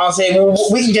don't know. I'll say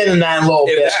we can get in that in a little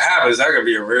If bit. that happens, that could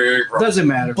be a very Doesn't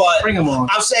matter. But bring him on.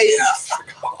 I'll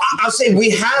say we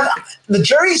have the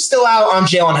jury's still out on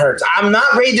Jalen Hurts. I'm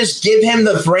not ready to just give him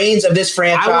the reins of this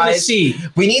franchise. I want to see.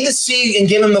 We need to see and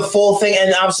give him the full thing.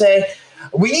 And I'll say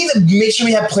we need to make sure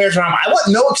we have players around him. I want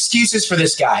no excuses for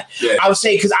this guy. Yeah. I would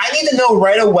say because I need to know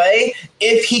right away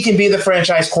if he can be the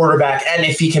franchise quarterback and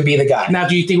if he can be the guy. Now,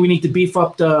 do you think we need to beef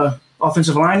up the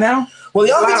offensive line now? Well,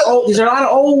 the offensive there's a lot of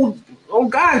old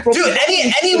guys. dude,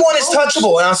 anyone is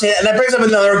touchable, and I'll say, and that brings up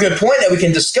another good point that we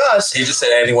can discuss. He just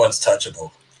said anyone's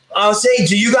touchable. I'll say,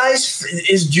 do you guys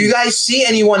see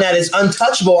anyone that is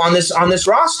untouchable on this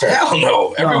roster? Hell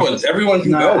no. Everyone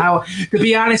can go. To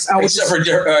be honest, I would except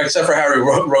for Harry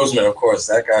Roseman, of course.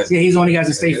 That guy's he's the only guy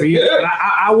to stay for you. But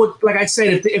I would, like I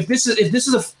said, if this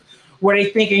is where they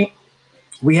thinking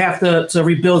we have to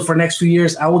rebuild for the next few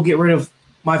years, I will get rid of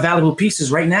my valuable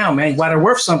pieces right now, man. While they're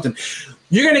worth something,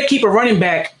 you're going to keep a running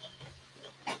back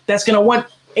that's going to want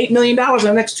 $8 million in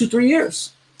the next 2-3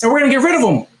 years, and we're going to get rid of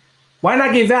him. Why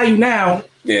not get value now?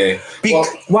 Yeah.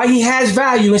 Why he has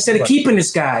value instead of keeping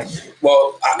this guy?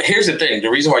 Well, here's the thing. The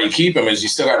reason why you keep him is you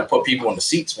still got to put people in the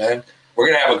seats, man. We're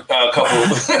going to have a couple.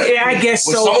 Yeah, I guess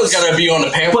so. Someone's got to be on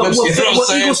the pamphlets. You know what I'm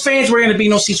saying? Eagles fans, we're going to be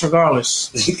no seats regardless.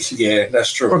 Yeah,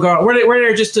 that's true. We're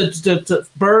there just to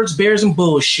birds, bears, and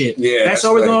bullshit. Yeah, that's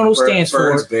all we're going to stand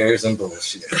for. Birds, bears, and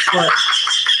bullshit. But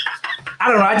I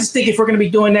don't know. I just think if we're going to be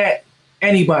doing that,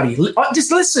 anybody,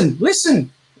 just listen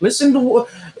to.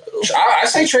 I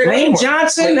say trade Lane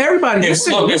Johnson, everybody.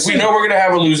 Listen. If we know we're going to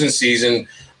have a losing season,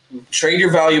 trade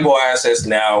your valuable assets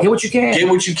now. Get what you can.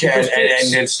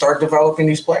 And then start developing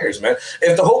these players, man.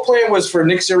 If the whole plan was for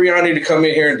Nick Sirianni to come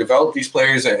in here and develop these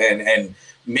players and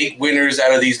make winners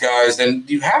out of these guys, then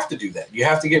you have to do that. You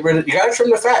have to get rid of. You got to trim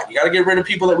the fat. You got to get rid of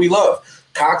people that we love.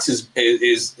 Cox is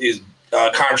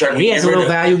contract. He has a little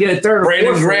value. Get a third.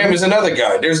 Brandon Graham is another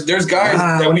guy. There's guys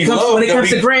that we love. When it comes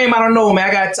to Graham, I don't know, man.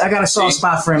 I got a soft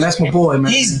spot for him. That's my boy, man.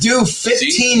 He's due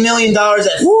 $15 million at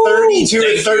 32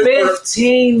 or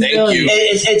 15 million.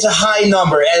 It's a high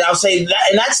number, and I'll say that,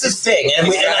 and that's the thing. And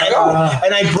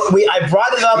I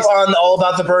brought it up on All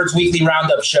About the Birds weekly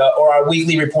roundup show or our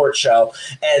weekly report show,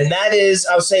 and that is,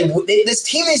 I'll say this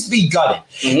team needs to be gutted.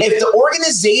 Mm-hmm. If the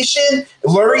organization,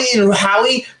 Lurie and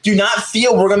Howie, do not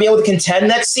feel we're going to be able to contend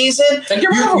next season, you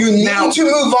need to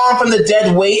move on from the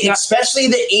dead weight, especially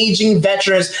the aging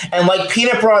veterans. And like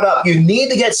Peanut brought up, you need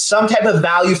to get some type of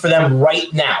value for them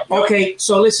right now. Okay,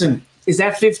 so listen, is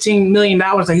that $15 million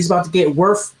that he's about to get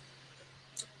worth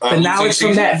the knowledge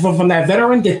from that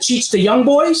veteran that teach the young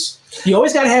boys? You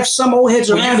always got to have some old heads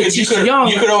around that teach the young.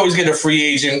 You could always get a free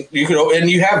agent. And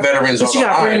you have veterans. But you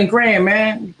got Brandon Graham,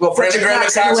 man. Well, Brandon Graham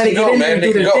and Cox can go, man.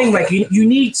 Do their thing. Like you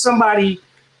need somebody.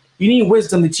 You need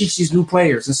wisdom to teach these new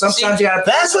players, and sometimes you got.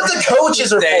 That's what the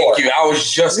coaches are for. Thank you. I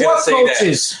was just going to say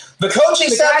coaches? that. The coaching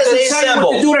staff that they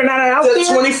assembled. The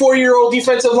 24-year-old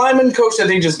defensive lineman coach that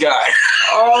they just got.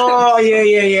 Oh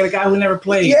yeah. The guy who never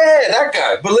played. Yeah, that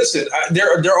guy. But listen,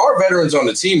 there are veterans on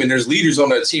the team, and there's leaders on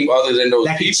that team other than those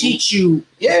that people. Can teach you.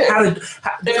 Yeah. If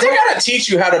they got to teach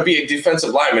you how to be a defensive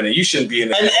lineman, then you shouldn't be in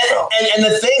the NFL. And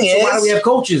the thing is, why do we have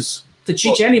coaches? To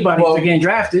teach anybody if they're getting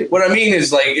drafted. What I mean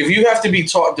is, like, if you have to be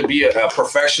taught to be a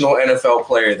professional NFL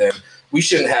player, then we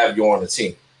shouldn't have you on the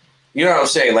team. You know what I'm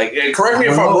saying? Like, correct me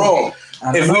if I'm wrong.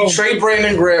 If we trade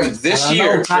Brandon Graham this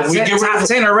year, top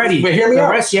 10 already. But hear me out.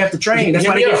 The rest you have to train. That's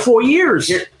why they get 4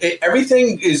 years.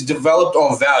 Everything is developed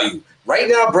on value. Right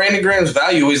now, Brandon Graham's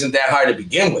value isn't that high to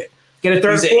begin with. Get a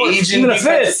third, fourth, even a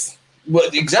fifth. Well,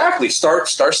 exactly. Start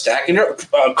stacking your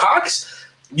Cox.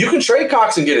 You can trade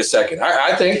Cox and get a second.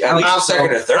 I think at least a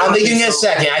second or third. I don't think you can get a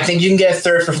second. I think you can get a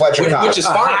third for Fletcher Cox. Which is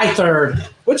fine. High third.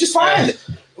 Which is fine.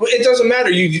 It doesn't matter.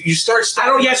 You start stacking.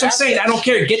 I don't. Yes, I'm saying I don't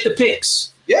care. Get the picks.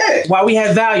 Yeah. While we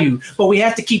have value, but we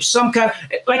have to keep some kind.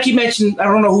 Like you mentioned, I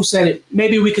don't know who said it.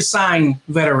 Maybe we could sign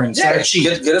veterans that are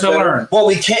cheap to learn. Well,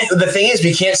 we can't. The thing is,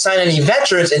 we can't sign any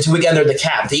veterans until we get under the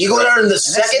cap. The Eagles are in the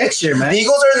second. Next year, man. The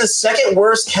Eagles are in the second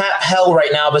worst cap hell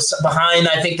right now, behind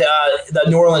I think the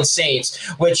New Orleans Saints,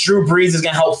 which Drew Brees is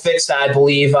going to help fix that, I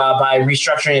believe, by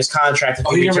restructuring his contract.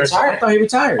 He retired. I thought he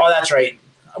retired. Oh, that's right.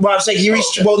 Well, I was saying he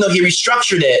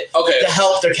restructured it to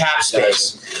help their cap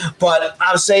space. Gotcha. But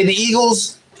I would say the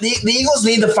Eagles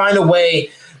need to find a way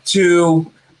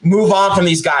to move on from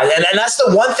these guys. And that's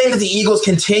the one thing that the Eagles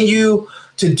continue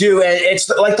to do. And it's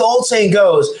like the old saying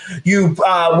goes, you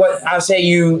borrow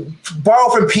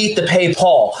from Pete to pay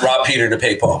Paul. Rob Peter to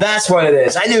pay Paul. That's what it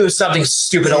is. I knew it was something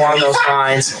stupid along those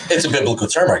lines. It's a biblical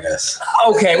term, I guess.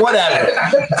 Okay, whatever.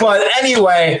 But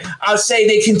anyway, I'll say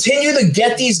they continue to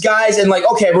get these guys and like,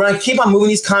 okay, we're gonna keep on moving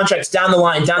these contracts down the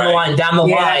line, down the line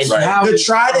to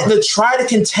try to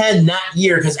contend that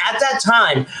year, because at that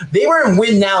time they were in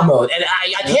win now mode, and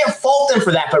I can't fault them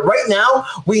for that. But right now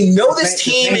we know this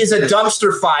team is a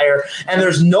dumpster fire, and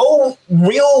there's no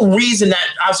real reason that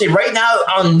I'll say right now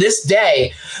on this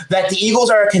day that the Eagles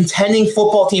are a contending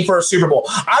football team for a Super Bowl.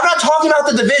 I'm not talking about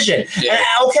the division. Yeah. And,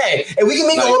 okay, and we can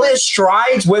make a little bit of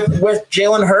strides with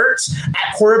Jalen Hurts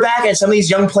at quarterback, and some of these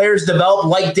young players develop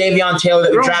like Davion Taylor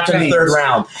that we drafted in the 3rd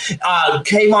round.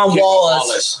 Kayvon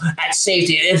Wallace at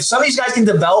safety. If some of these guys can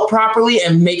develop properly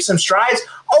and make some strides,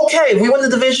 okay, we win the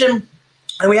division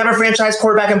and we have a franchise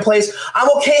quarterback in place, I'm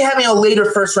okay having a later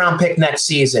 1st-round pick next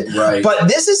season. Right. But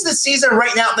this is the season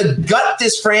right now to gut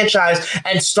this franchise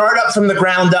and start up from the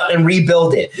ground up and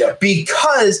rebuild it. Yep.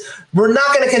 Because we're not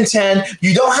going to contend.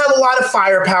 You don't have a lot of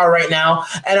firepower right now.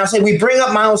 And I'll say we bring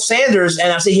up Miles Sanders,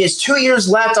 and I'll say he has 2 years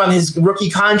left on his rookie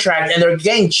contract, and they're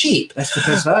getting cheap. That's the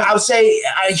best value. I would say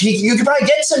you could probably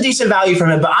get some decent value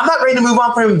from him, but I'm not ready to move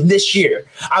on from him this year.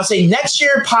 I would say next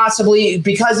year possibly,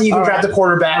 because you can draft a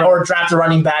quarterback or draft a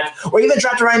running back, or even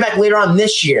draft a running back later on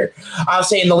this year. I would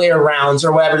say in the later rounds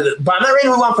or whatever. But I'm not ready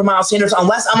to move on from Miles Sanders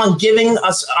unless I'm given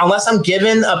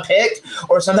a pick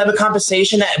or some type of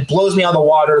compensation that blows me out of the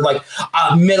water, like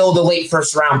a middle to late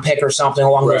 1st-round pick or something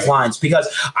along those lines. Because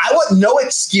I want no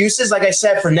excuses, like I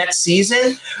said, for next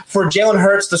season for Jalen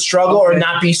Hurts to struggle or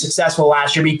not be successful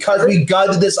last year, because we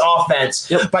gutted this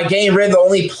offense by getting rid of the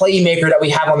only playmaker that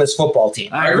we have on this football team.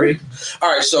 I agree.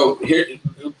 All right, so here,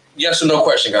 yes or no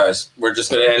question, guys. We're just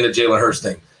going to end the Jalen Hurts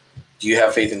thing. Do you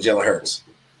have faith in Jalen Hurts?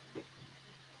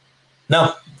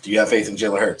 No. Do you have faith in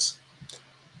Jalen Hurts?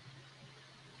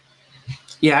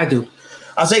 Yeah, I do.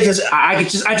 I'll say because I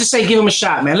just say give him a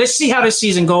shot, man. Let's see how this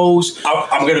season goes.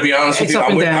 I'm going to be honest with you.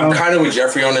 I'm kind of with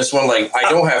Jeffrey on this one. Like, I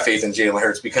don't have faith in Jalen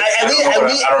Hurts because I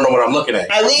don't know what I'm looking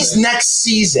at. At least next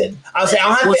season, I'll say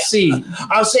we'll see.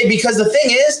 I'll say because the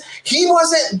thing is, he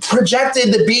wasn't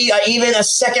projected to be even a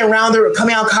 2nd rounder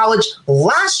coming out of college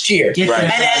last year. Right.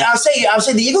 And I'll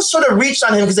say the Eagles sort of reached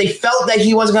on him because they felt that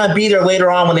he wasn't going to be there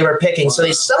later on when they were picking. So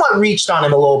they somewhat reached on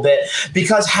him a little bit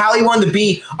because Howie wanted to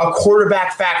be a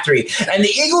quarterback factory. And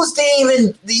the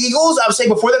Eagles, I would say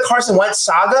before the Carson Wentz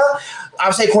saga, I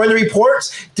would say according to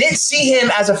reports, didn't see him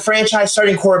as a franchise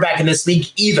starting quarterback in this league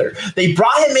either. They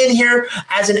brought him in here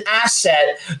as an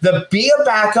asset to be a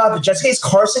backup just in case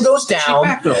Carson goes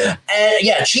down.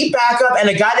 Cheap backup and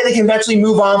a guy that they can eventually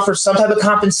move on for some type of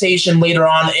compensation later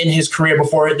on in his career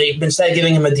before they instead of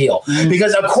giving him a deal. Mm-hmm.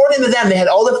 Because according to them, they had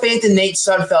all the faith in Nate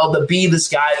Sudfeld to be this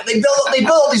guy. They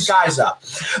built all these guys up.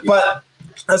 But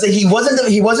I say he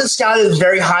wasn't scouted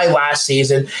very high last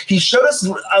season. He showed us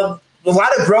a lot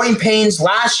of growing pains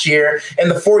last year in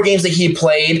the 4 games that he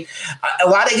played. A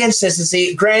lot of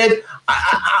inconsistency. Granted,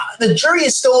 the jury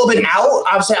is still a little bit out.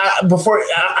 I would say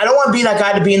I don't want to be that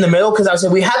guy to be in the middle because I would say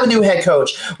we have a new head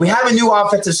coach, we have a new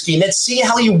offensive scheme. Let's see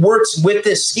how he works with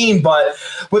this scheme. But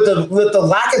with the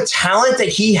lack of talent that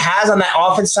he has on that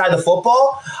offense side of the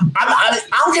football, I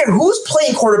don't care who's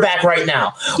playing quarterback right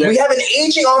now. Yeah. We have an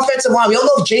aging offensive line. We don't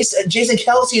know if Jason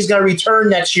Kelce is going to return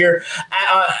next year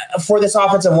for this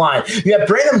offensive line. You have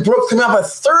Brandon Brooks coming off a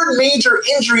 3rd major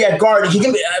injury at guard. He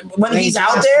can when he's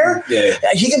out there,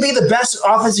 he can be the best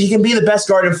offense. He can be the best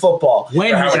guard in football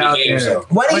when he's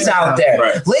out there.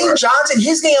 Right. Lane Johnson,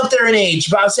 he's getting up there in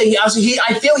age, but I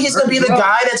feel he's going to be the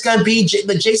guy that's going to be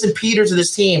the Jason Peters of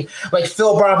this team, like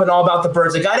Phil brought up and All About the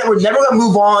Birds, the guy that we're never going to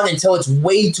move on until it's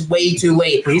way too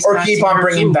late, or keep on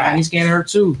bringing back. He's getting hurt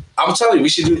too. I'm telling you, we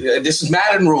should do. This is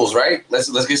Madden rules, right? Let's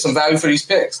get some value for these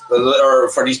picks or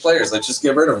for these players. Let's just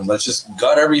get rid of them. Let's just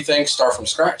gut everything, start from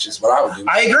scratch. Is what I would do.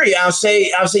 I agree. I'll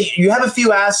say you have a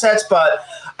few assets, but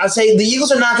I say the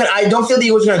Eagles are not going to – I don't feel the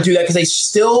Eagles are going to do that because they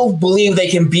still believe they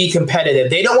can be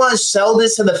competitive. They don't want to sell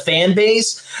this to the fan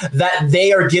base that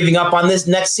they are giving up on this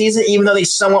next season, even though they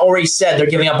somewhat already said they're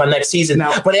giving up on next season.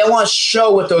 But they don't want to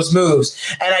show with those moves.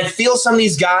 And I feel some of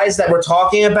these guys that we're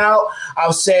talking about,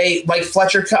 I'll say like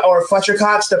Fletcher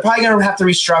Cox, they're probably going to have to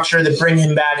restructure to bring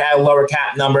him back at a lower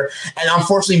cap number and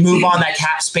unfortunately move on that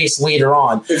cap space later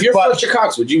on. If you're Fletcher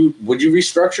Cox, would you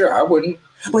restructure? I wouldn't.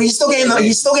 But he's still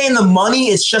getting the money.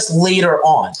 It's just later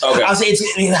on. Okay. I'll say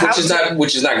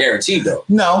which is not guaranteed though.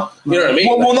 No. You know what I mean?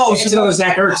 Well, no. It's another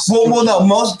Zach Ertz. Well,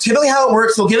 no. Typically, how it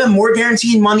works, they'll give him more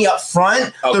guaranteed money up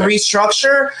front, the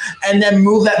restructure, and then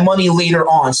move that money later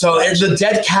on. So the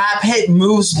dead cap hit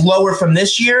moves lower from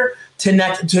this year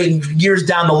to years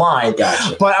down the line.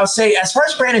 Gotcha. But I'll say, as far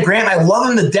as Brandon Graham, I love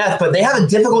him to death, but they have a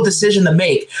difficult decision to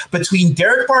make between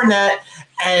Derek Barnett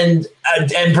and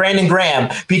Brandon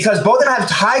Graham, because both of them have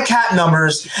high cap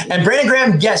numbers. And Brandon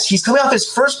Graham, yes, he's coming off his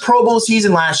first Pro Bowl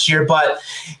season last year, but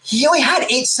he only had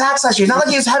 8 sacks last year. It's not like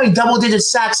he was having double-digit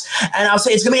sacks. And I'll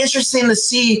say it's going to be interesting to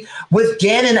see with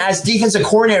Gannon as defensive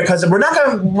coordinator, because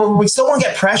we still want to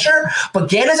get pressure, but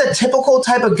Gannon's a typical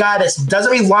type of guy that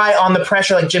doesn't rely on the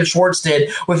pressure like Jim Schwartz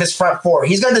did with his front four.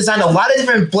 He's going to design a lot of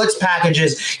different blitz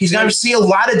packages. He's going to see a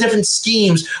lot of different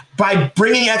schemes by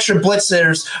bringing extra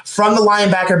blitzers from the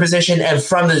linebacker position and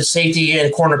from the safety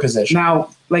and corner position.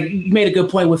 Now, like you made a good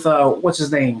point with what's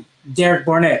his name, Derek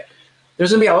Barnett.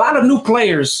 There's gonna be a lot of new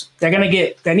players that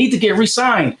need to get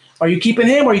re-signed. Are you keeping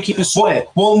him or are you keeping Sweat?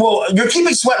 Well, you're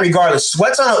keeping Sweat regardless.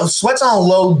 Sweat's on a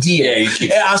low deal. Yeah, you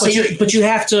keep. But you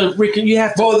have to.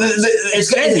 Well,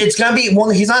 it's gonna be. Well,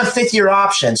 he's on a 5th-year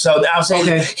option, so I'll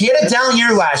say he had a down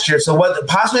year last year. So what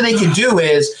possibly they could do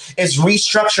is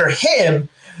restructure him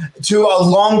to a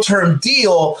long-term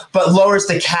deal, but lowers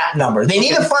the cap number. They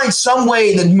need to find some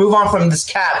way to move on from this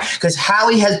cap, because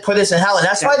Howie has put us in hell, and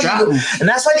that's why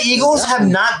the Eagles are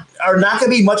not going to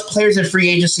be much players in free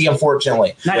agency,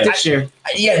 unfortunately. Not this year.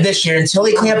 Yeah, this year, until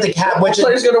they clean up the cap. Which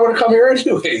players going to want to come here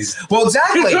anyways? Well,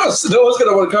 exactly. No one's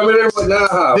going to want to come in here, but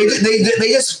nah.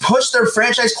 They just pushed their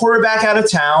franchise quarterback out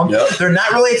of town. Yep. They're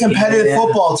not really a competitive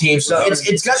football team, so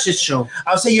it's got shit show.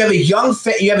 I would say you have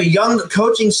a young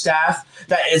coaching staff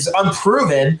that is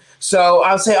unproven. So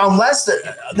I would say unless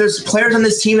there's players on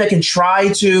this team that can try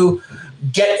to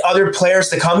get other players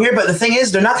to come here, but the thing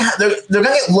is, they're going to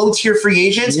get low tier free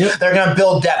agents. Yep. They're going to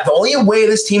build depth. The only way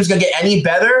this team's going to get any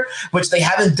better, which they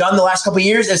haven't done the last couple of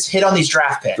years, is hit on these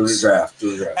draft picks. Do the draft.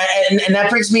 And that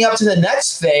brings me up to the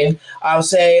next thing. I'll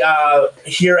say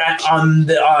here on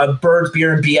the Birds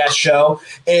Beer and BS show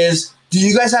is: do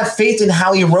you guys have faith in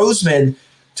Howie Roseman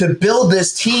to build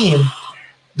this team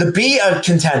to be a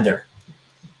contender?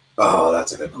 Oh,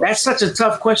 that's a good question. That's such a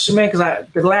tough question, man, because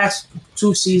the last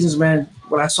 2 seasons, man,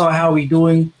 what I saw how he's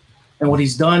doing and what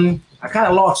he's done, I kind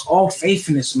of lost all faith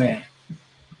in this man.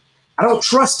 I don't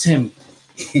trust him.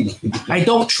 I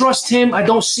don't trust him. I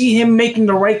don't see him making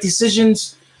the right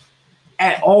decisions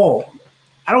at all.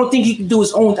 I don't think he can do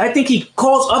his own. I think he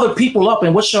calls other people up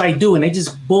and what should I do? And they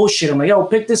just bullshit him. Like, yo,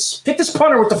 pick this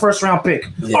punter with the 1st round pick.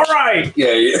 Yeah. All right.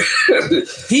 Yeah.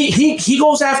 he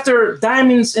goes after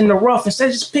diamonds in the rough instead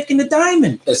of just picking the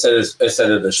diamond. Instead of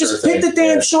the just sure pick thing. the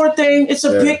damn short thing. It's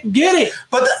a pick. Get it.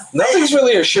 But nothing's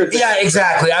really a sure thing. Yeah,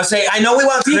 exactly. I'll say I know we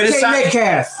want to criticize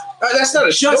Metcalf. That's not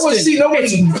a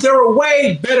Justin. They're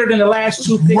way better than the last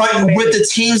 2 picks. Right, with the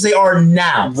teams they are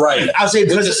now. Right. I'll say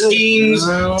because the schemes,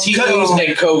 teams,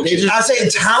 and coaches. I'll say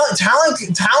talent's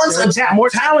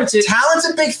more talented. Talent's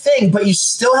a big thing, but you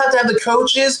still have to have the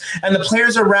coaches and the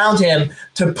players around him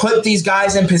to put these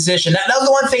guys in position. That was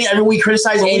the one thing every we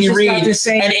criticize Andy Reid,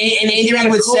 and Andy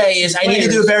Reid would say is, I need to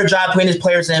do a better job putting his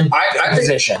players in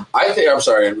position. I think I'm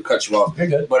sorry, I cut you off. You're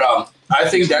good. But I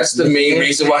think that's the main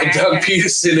reason why Doug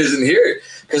Peterson isn't here.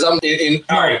 Because I'm in.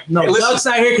 All right. No, Doug's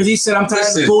not here because he said, I'm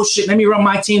tired of bullshit. Let me run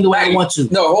my team the way I want to.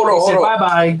 No, hold on.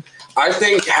 Bye-bye. I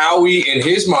think Howie, in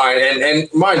his mind,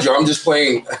 and mind you, I'm just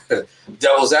playing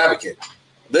devil's advocate,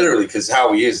 literally, because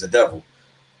Howie is the devil.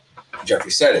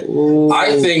 Jeffrey said it. Ooh.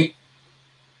 I think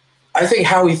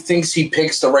Howie thinks he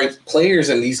picks the right players,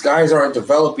 and these guys aren't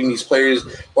developing these players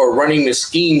or running the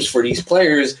schemes for these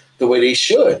players the way they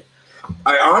should.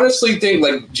 I honestly think,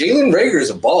 like, Jalen Reagor is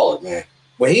a baller, man.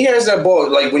 When he has that ball,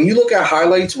 like, when you look at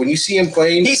highlights, when you see him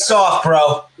playing. He's soft,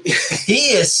 bro.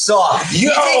 He is soft. He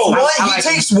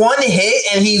takes one hit,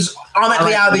 and he's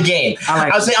automatically out of the game.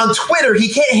 I would say on Twitter, he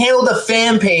can't handle the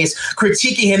fan base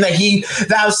critiquing him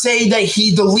that I would say that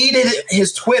he deleted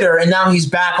his Twitter, and now he's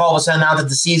back all of a sudden now that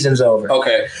the season's over.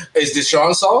 Okay. Is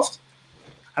Deshaun soft?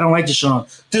 I don't like Deshaun.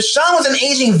 Deshaun was an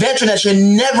aging veteran that should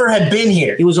never have been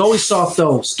here. He was always soft,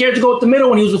 though. Scared to go up the middle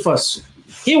when he was with us.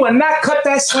 He would not cut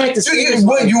that slant to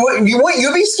Dude,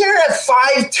 you'd be scared at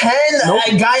 5'10", nope.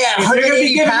 A guy at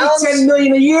 180 pounds? $10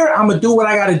 million a year, I'm going to do what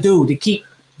I got to do to keep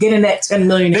getting that $10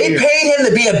 million a year. They paid him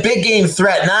to be a big game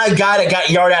threat, not a guy that got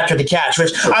yard after the catch,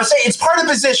 which I'll say it's part of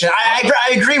the position.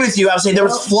 I agree with you. I'll say there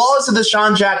was flaws to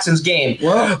Deshaun Jackson's game.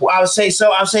 I'll say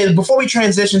before we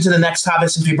transition to the next topic,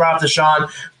 since we brought up Deshaun,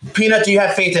 Peanut, do you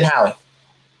have faith in Howie?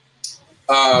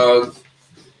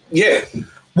 Yeah.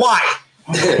 Why?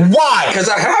 Why? Because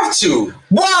I have to.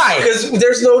 Why? Because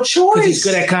there's no choice. He's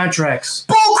good at contracts.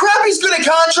 Bull crap, he's good at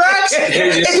contracts.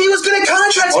 If he was good at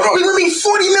contracts, he would be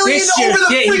 $40 million over the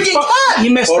freaking cap.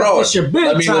 You messed up this year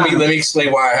big time. Let me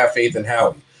explain why I have faith in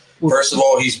Howie. First of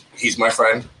all, he's my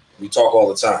friend. We talk all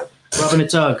the time. Rubbing a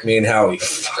tug. Me and Howie.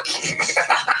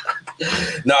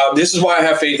 No, this is why I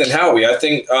have faith in Howie. I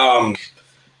think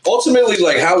ultimately,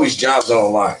 like, Howie's job's on the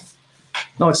line.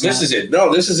 No, it's This not. is it.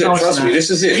 No, this is it. No, it's Trust me, not. this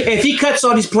is it. If he cuts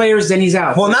all these players, then he's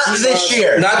out. Well, not this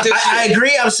year. Not this I year.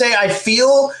 agree. I would say I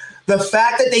feel the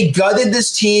fact that they gutted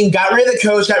this team, got rid of the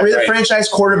coach, got rid of the franchise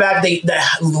quarterback.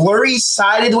 Lurie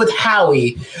sided with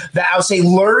Howie. That I would say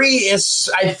Lurie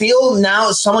is. I feel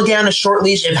now someone getting on a short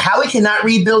leash. If Howie cannot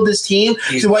rebuild this team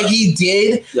to what he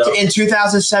did in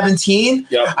 2017,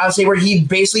 I would say where he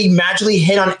basically magically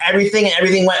hit on everything and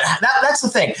everything went. That's the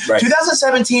thing. Right.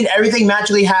 2017, everything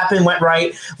magically happened, went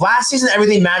right. Last season,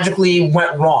 everything magically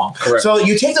went wrong. Correct. So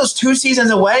you take those 2 seasons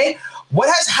away. What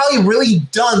has Howie really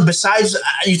done besides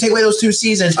you take away those 2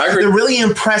 seasons to really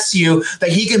impress you that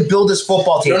he can build this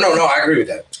football team? No, I agree with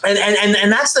that.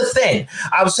 And that's the thing.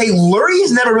 I would say Lurie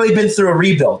has never really been through a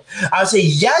rebuild. I would say,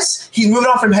 yes, he's moving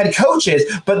on from head coaches,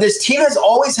 but this team has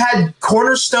always had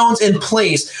cornerstones in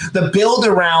place, the build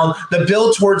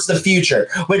towards the future,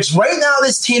 which right now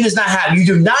this team does not have. You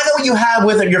do not know what you have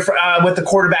with the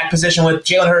quarterback position with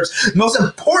Jalen Hurts, the most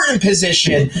important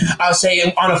position, I would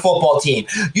say, on a football team.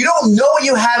 You don't know what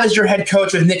you have as your head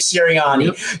coach with Nick Sirianni.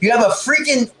 Yep. You have a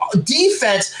freaking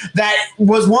defense that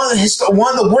was one of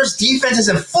the worst defenses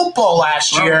in football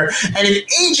last year, and an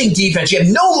aging defense. You have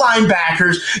no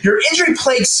linebackers. Your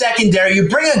injury-plagued secondary. You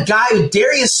bring a guy who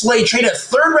Darius Slay traded a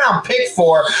 3rd-round pick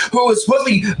for, who was supposed to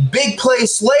be big play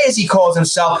Slay, as he calls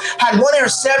himself, had 1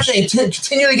 interception and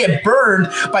continually get burned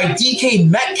by DK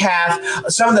Metcalf,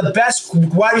 some of the best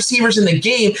wide receivers in the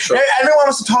game. Sure. Everyone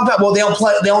wants to talk about, well, they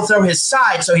don't throw his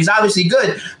side, so he's obviously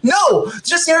good. No,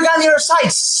 just the other guy on the other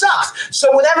side sucks. So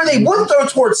whenever they would throw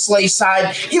towards Slay's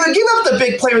side, he would give up the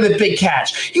big play with the big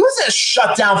catch. He wasn't a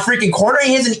shutdown freaking corner.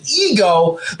 He has an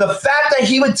ego. The fact that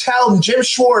he would tell Jim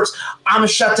Schwartz, I'm a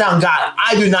shutdown guy.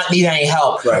 I do not need any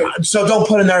help. Right. So don't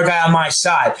put another guy on my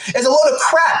side. It's a load of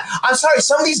crap. I'm sorry.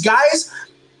 Some of these guys,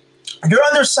 you're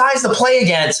undersized to play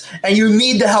against, and you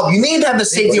need the help. You need to have the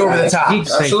safety over the top.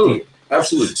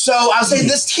 Absolutely. So I'll say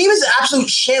this team is an absolute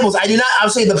shambles. I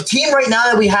would say the team right now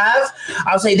that we have,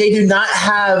 I would say they do not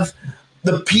have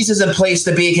the pieces in place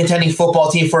to be a contending football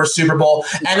team for a Super Bowl.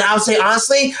 And I would say,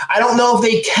 honestly, I don't know if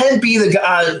they can be they're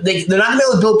not going to be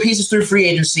able to build pieces through free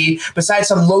agency besides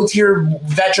some low-tier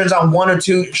veterans on 1 or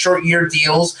 2 short-year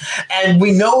deals. And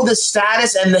we know the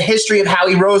status and the history of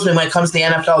Howie Roseman when it comes to the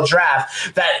NFL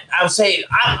draft, that I would say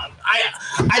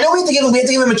I know we have to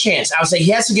give him a chance. I would say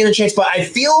he has to give him a chance, but I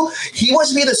feel he wants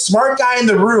to be the smart guy in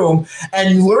the room,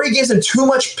 and Lurie gives him too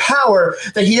much power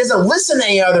that he doesn't listen to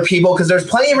any other people, because there's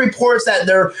plenty of reports that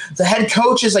the head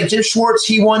coaches like Jim Schwartz,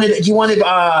 he wanted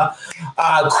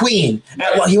Queen.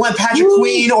 He went Patrick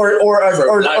Queen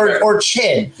or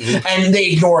Chin, and they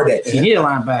ignored it. He needed a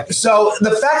linebacker. So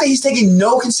the fact that he's taking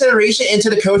no consideration into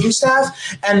the coaching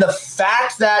staff, and the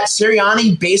fact that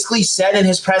Sirianni basically said in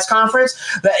his press conference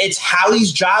that it's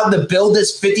Howie's job to build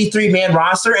this 53-man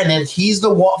roster, and then he's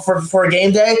the one for a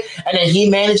game day, and then he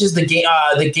manages the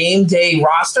game day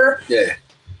roster. Yeah.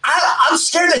 I'm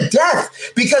scared to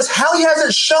death because Howie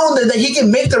hasn't shown that he can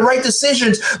make the right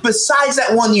decisions besides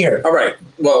that 1 year. All right.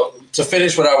 Well, to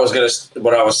finish what I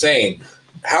was saying,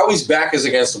 Howie's back is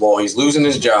against the wall. He's losing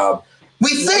his job. We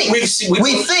think. We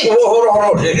think. Well,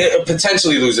 hold on.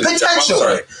 Potentially losing his job. I'm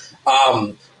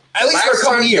sorry. At least for a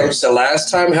couple years. The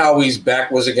last time Howie's back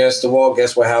was against the wall,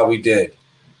 guess what Howie did?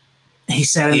 He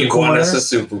sat in the corner. He won us a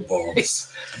Super Bowl.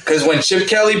 Because when Chip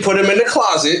Kelly put him in the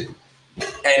closet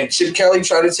and Chip Kelly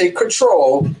tried to take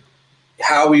control,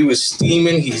 Howie was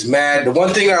steaming. He's mad. The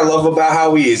one thing I love about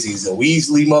Howie is he's a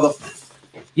Weasley motherfucker.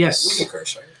 Yes.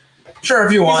 Sure,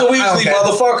 if you want. He's a Weasley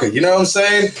motherfucker. You know what I'm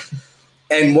saying?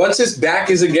 And once his back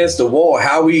is against the wall,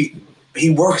 Howie, he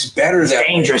works better that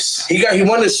dangerous. He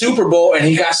won the Super Bowl and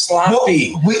he got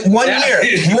sloppy. One year.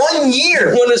 He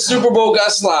won the Super Bowl,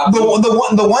 got sloppy. The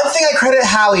one thing I credit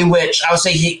Howie, which I would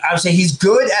say he's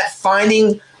good at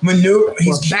finding maneuver.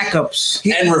 He's backups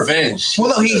and revenge. Well,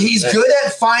 no, he's good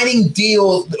at finding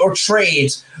deals or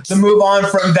trades to move on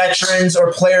from veterans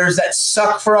or players that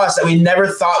suck for us that we never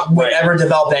thought would ever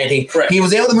develop anything. Correct. He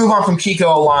was able to move on from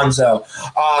Kiko Alonso,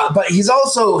 but he's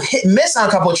also hit and miss on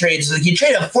a couple of trades. He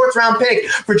traded a 4th-round pick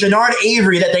for Jannard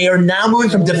Avery that they are now moving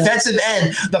from defensive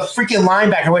end, the freaking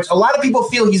linebacker, which a lot of people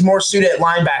feel he's more suited at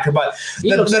linebacker. But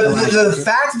the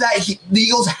fact that the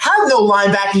Eagles have no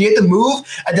linebacker, you have to move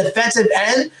a defensive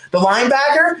end, the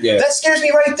linebacker, that scares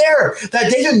me right there.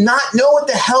 That they do not know what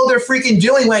the hell they're freaking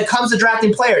doing when it comes to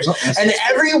drafting players. And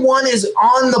everyone is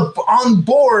on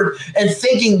board and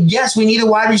thinking, yes, we need a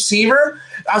wide receiver.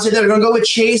 I'll say they're going to go with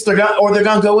Chase. They're going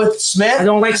to go with Smith. I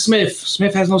don't like Smith.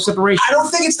 Smith has no separation. I don't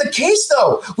think it's the case,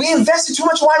 though. We invested too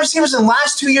much wide receivers in the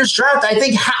last 2 years draft. I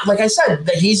think, like I said,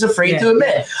 that he's afraid to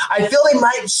admit. I feel they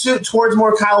might suit towards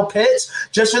more Kyle Pitts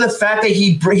just for the fact that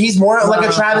he's more like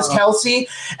a Travis Kelce,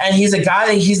 and he's a guy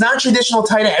that he's not a traditional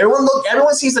tight end.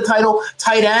 Everyone sees the title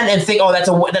tight end and think, oh,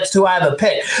 that's too high of a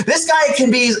pick. This guy's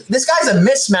a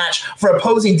mismatch for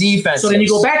opposing defense. So then you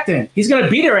go back then. He's going to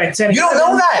beat her at 10. You don't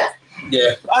know that.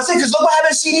 Yeah. I say, because look what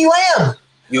happened to CeeDee Lamb.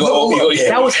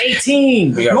 That was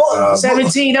 18.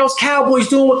 17. That was Cowboys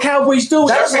doing what Cowboys do.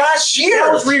 That was last year.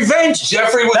 That was revenge.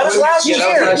 That was last year.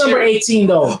 That was number 18,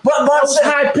 though. But that was a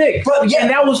high pick. And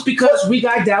that was because we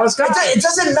got Dallas Cowboys. It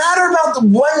doesn't matter about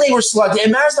when they were selected.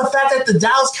 It matters the fact that the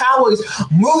Dallas Cowboys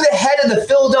moved ahead of the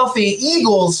Philadelphia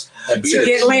Eagles to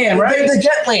get Lamb, right? To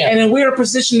get Lamb. And then we're in a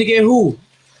position to get who?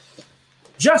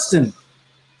 Justin.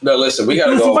 No, listen, we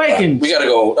gotta go. We gotta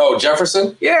go. Oh,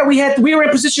 Jefferson? Yeah, we were in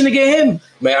position to get him.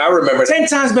 Man, I remember 10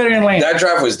 times better than Lamb. That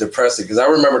draft was depressing because I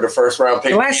remember the 1st-round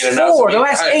pick. The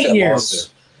last 8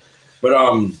 years. But I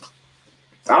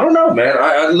don't know, man.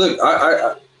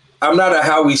 I'm not a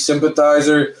Howie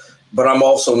sympathizer, but I'm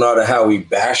also not a Howie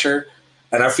basher.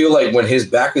 And I feel like when his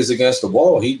back is against the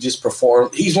wall, he just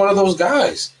performed. He's one of those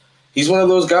guys.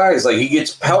 Like he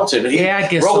gets pelted. I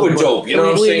guess rope-a-dope. You know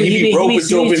what I'm saying? He'd be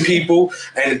rope-a-doping people,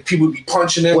 and people would be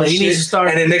punching him. He needs to start.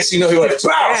 And the next thing you know, he's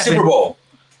like, wow, Super Bowl.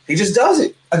 He just does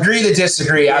it. Agree to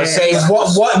disagree. I would say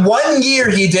one year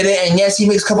he did it, and yes, he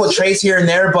makes a couple of trades here and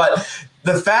there, but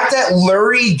the fact that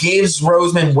Lurie gives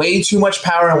Roseman way too much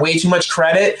power and way too much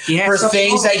credit for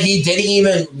things that he didn't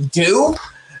even do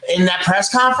in that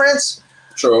press conference.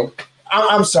 True.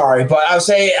 I'm sorry, but I would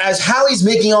say as Howie's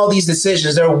making all these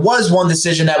decisions, there was one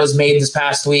decision that was made this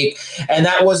past week, and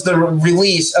that was the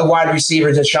release of wide receiver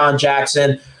Deshaun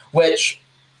Jackson, which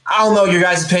I don't know your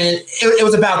guys' opinion. It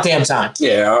was about damn time.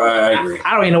 Yeah, I agree.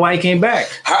 I don't even know why he came back.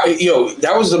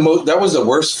 That was the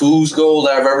worst fool's goal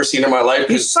that I've ever seen in my life.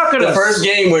 He sucked at us. The first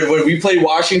game when we played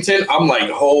Washington, I'm like,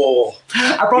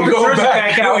 I brought the jersey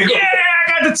back out.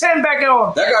 I got the 10 back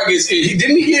on. That guy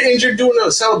didn't he get injured doing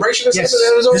a celebration or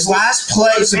something? His last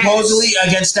play, supposedly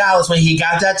against Dallas, when he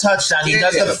got that touchdown, he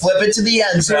does the flip it to the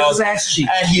end zone,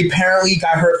 and he apparently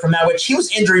got hurt from that, which he was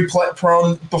injury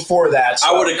prone before that.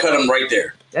 So. I would have cut him right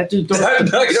there. That dude don't. I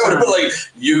would have been like,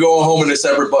 you going home in a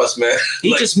separate bus, man.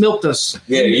 He just milked us.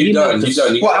 Yeah, you done.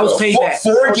 Well, I was payback.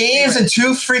 4 games and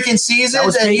 2 freaking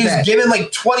seasons, and he was given like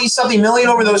 20-something million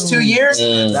over those 2 years.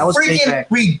 That was freaking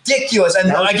ridiculous. And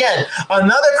again,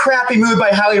 another crappy move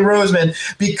by Howie Roseman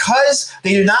because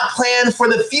they do not plan for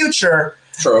the future.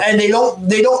 True. And they don't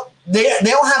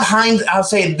have hindsight. I'll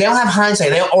say they don't have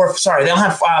hindsight. They don't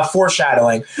have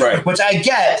foreshadowing. Right. Which I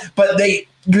get, but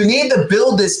you need to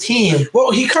build this team.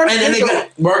 Well, he kind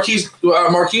of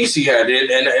Marquise he had it,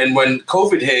 and when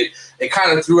COVID hit, it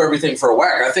kind of threw everything for a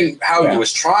whack. I think Howie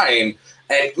was trying.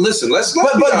 And listen, let's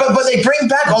but they bring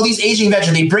back all these aging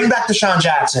veterans. They bring back Deshaun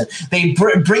Jackson. They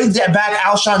bring back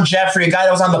Alshon Jeffrey, a guy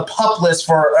that was on the PUP list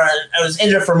was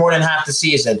injured for more than half the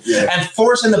season, and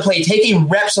force him to play, taking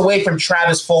reps away from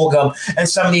Travis Fulgham and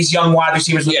some of these young wide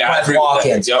receivers with Quez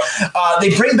Watkins.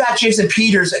 They bring back Jason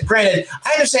Peters. Granted,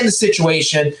 I understand the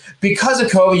situation because of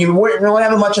COVID. You weren't really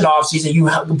having much in offseason. You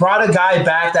brought a guy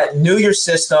back that knew your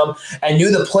system and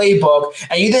knew the playbook,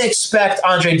 and you didn't expect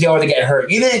Andre Dillard to get hurt.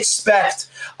 You didn't expect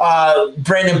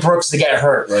Brandon Brooks to get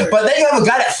hurt. Right. But then you have a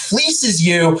guy that fleaces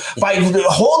you by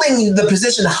holding the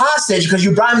position hostage because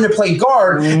you brought him to play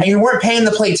guard and you weren't paying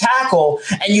to play tackle,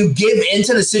 and you give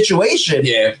into the situation.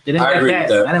 Yeah, I agree with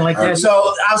that. I didn't like that.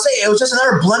 So I'll say it was just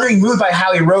another blundering move by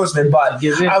Howie Roseman, but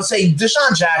I'll say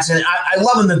Deshaun Jackson, I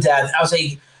love him to death. I'll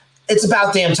say it's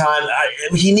about damn time.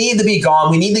 He needed to be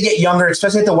gone. We need to get younger,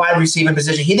 especially at the wide receiver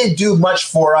position. He didn't do much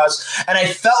for us. And I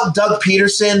felt Doug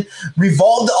Peterson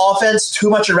revolved the offense too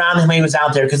much around him when he was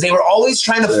out there because they were always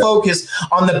trying to focus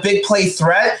on the big play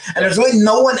threat. And there's really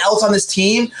no one else on this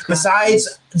team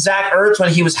besides Zach Ertz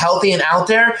when he was healthy and out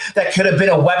there that could have been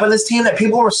a weapon of this team, that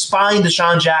people were spying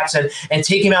Deshaun Jackson and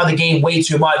taking him out of the game way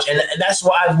too much. And that's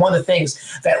why one of the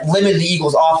things that limited the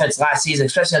Eagles' offense last season,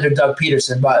 especially under Doug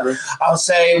Peterson. But I'll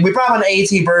say we brought on AT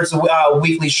Birds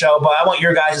weekly show, but I want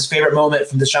your guys' favorite moment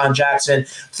from Deshaun Jackson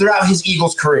throughout his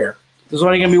Eagles career. There's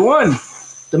only going to be one.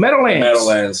 The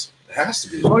Meadowlands. It has to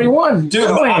be. There's only one. Dude,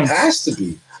 Meadowlands. It has to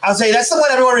be. I'll say that's the one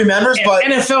everyone remembers, but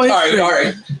NFL history. All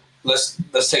right. Let's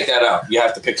take that out. You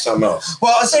have to pick something else.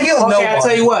 well, I'll say if you don't know Okay, I'll one.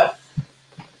 tell you what.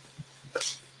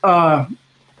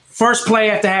 First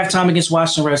play after halftime against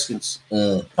Washington Redskins.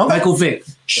 Okay. Michael Vick.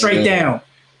 Straight down.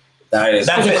 That is.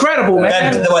 That was incredible,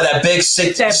 man. That big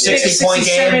 60-point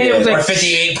game or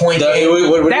 58-point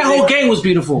game. That whole game was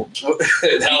beautiful.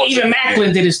 Even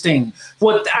Macklin did his thing.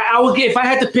 What I would get if I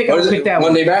had to pick, I would pick that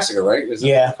one. One Day Massacre, right? Is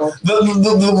Yeah.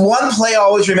 The one play I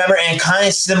always remember and kind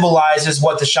of symbolizes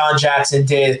what Deshaun Jackson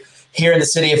did here in the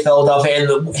city of Philadelphia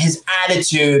and his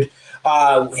attitude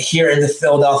here in the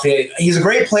Philadelphia. He's a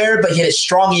great player, but he had a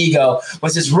strong ego.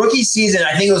 Was his rookie season,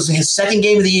 I think it was his second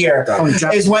game of the year,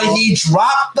 is when he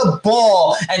dropped the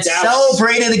ball and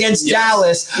celebrated against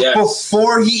Dallas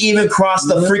before he even crossed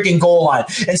the freaking goal line.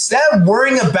 Instead of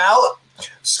worrying about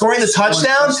scoring the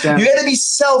touchdown, you got to be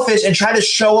selfish and try to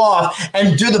show off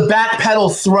and do the back pedal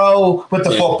throw with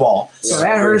the football. So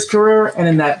that hurt his career, and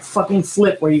then that fucking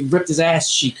flip where he ripped his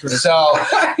ass cheek. So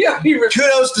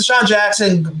kudos to Deshaun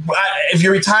Jackson. If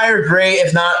you retire, great.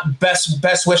 If not,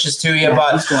 best wishes to you.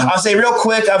 But I'll say real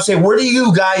quick, where do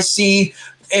you guys see?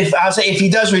 If he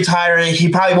does retire, and he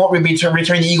probably won't return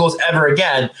the Eagles ever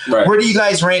again, where do you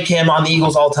guys rank him on the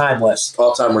Eagles all-time list?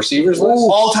 All-time receivers list?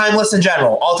 All-time list in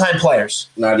general. All-time players.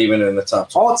 Not even in the top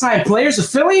 10. All-time players of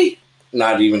Philly?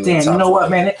 Not even in the top 10. You know what,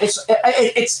 man?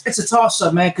 It's a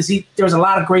toss-up, man, because there was a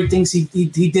lot of great things he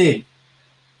did.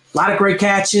 A lot of great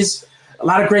catches, a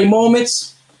lot of great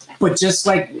moments. But just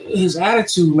like his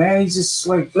attitude, man, he's just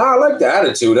like. No, I like the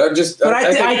attitude. I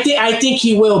think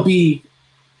he will be.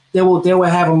 They will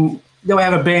have him. They'll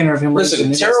have a banner of him.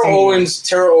 Listen, Terrell Owens.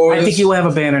 I think he will have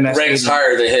a banner in that ranks stadium.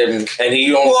 higher than him, and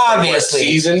he only obviously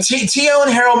seasons. T.O.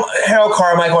 and Harold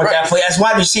Carmichael are definitely as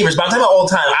wide receivers, but I'm talking about all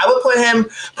time. I would put him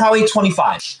probably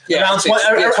 25. Yeah, around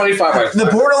 25. The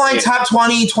borderline top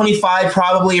 20, 25,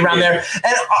 probably around there. And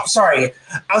I'd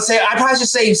probably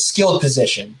just say skilled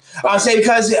position. I would say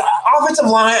because offensive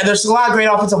line, there's a lot of great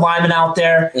offensive linemen out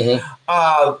there.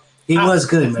 Mm-hmm. He was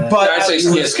good, man. But I'd say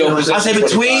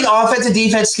between offensive,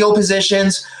 defense, skill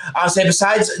positions, I'll say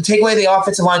besides take away the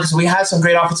offensive line because we have some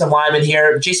great offensive linemen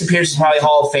here. Jason Pierce is probably a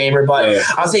Hall of Famer, but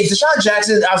I'll say Deshaun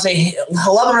Jackson. I'll say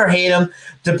love him or hate him,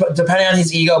 depending on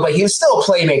his ego. But he was still a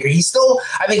playmaker. He still,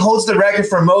 I think, holds the record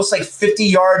for most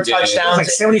 50-yard touchdowns like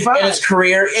 75 in his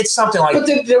career. It's something like. But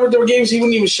there were games he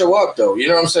wouldn't even show up, though. You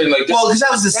know what I'm saying? Because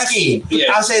that was the scheme.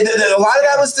 Yeah. I'll say a lot of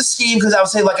that was the scheme because I would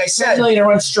say, like I said, to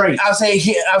run straight. I'll say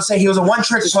he was a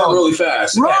one-trick pony. Really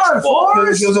fast. Run,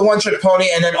 he was a one-trick pony,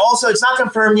 and then also it's not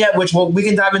confirmed yet, which we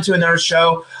can dive into another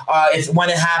show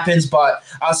when it happens. But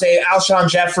I'll say Alshon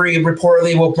Jeffrey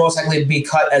reportedly will most likely be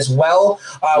cut as well.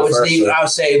 I'll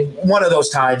say one of those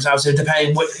times. I'll say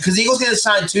depending because the Eagles get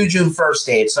assigned to June 1st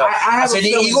date. So I'll say the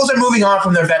Eagles are moving on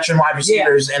from their veteran wide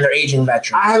receivers and their aging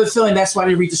veterans. I have a feeling that's why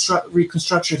they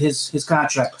reconstructed his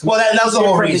contract. Well, that was the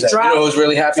whole reason. You know, I was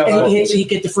really happy. He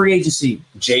get the free agency.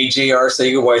 J.J.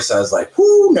 Arcega-Whiteside's like,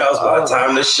 whoo, now's my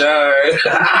time to shine.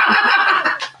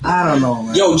 I don't know,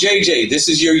 man. Yo, JJ, this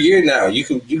is your year now. You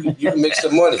can make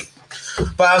some money.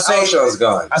 But I'll say Alshon's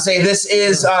gone. I'll say this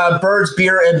is Birds,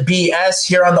 Beer, and BS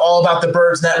here on the All About the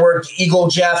Birds Network. Eagle,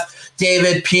 Jeff,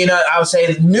 David, Peanut. I would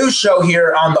say new show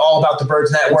here on the All About the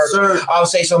Birds Network. Yes, I would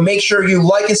say so. Make sure you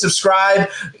like and subscribe.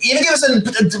 Even give us a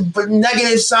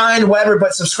negative sign, whatever.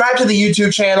 But subscribe to the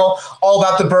YouTube channel All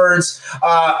About the Birds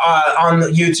on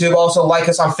YouTube. Also like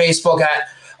us on Facebook at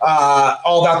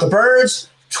All About the Birds.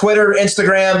 Twitter,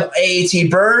 Instagram, AAT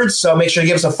Birds. So make sure to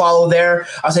give us a follow there.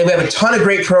 I'll say we have a ton of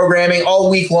great programming all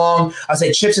week long. I'll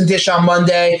say Chips and Dish on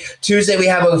Monday. Tuesday, we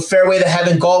have a Fairway to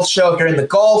Heaven golf show if you're in the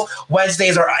golf.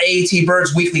 Wednesdays are AAT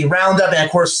Birds weekly roundup. And of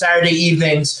course, Saturday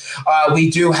evenings, we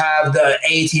do have the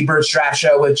AAT Birds draft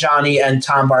show with Johnny and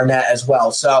Tom Barnett as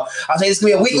well. So I'll say this is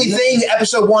going to be a weekly thing.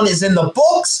 Episode 1 is in the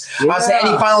books. Yeah. I'll say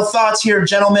any final thoughts here,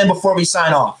 gentlemen, before we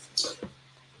sign off.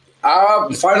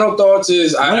 Final thoughts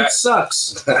is Wentz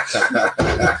sucks.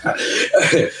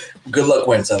 Good luck,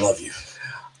 Wentz. I love you.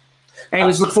 Hey,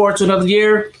 let's look forward to another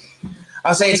year.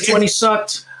 I'll say 2020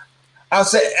 sucked. I'll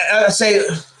say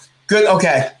good.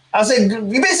 Okay. I'll say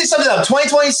we basically summed it up.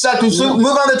 2020 sucked. We move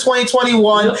on to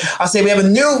 2021. I'll say we have a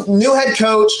new head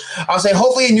coach. I'll say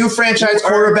hopefully a new franchise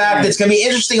quarterback. That's going to be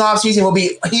interesting offseason. We'll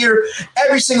be here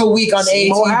every single week on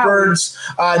the AT Birds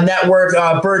Network,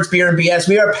 Birds Beer and BS.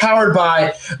 We are powered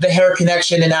by the Hair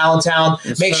Connection in Allentown.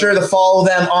 Make sure to follow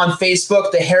them on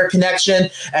Facebook, the Hair Connection,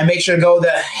 and make sure to go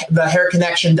to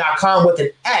thehairconnection.com with an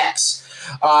X.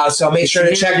 So make sure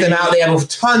to check them out. They have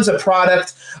tons of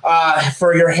product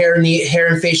for your hair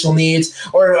and facial needs.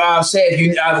 Or say if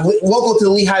you local to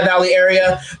the Lehigh Valley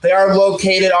area, they are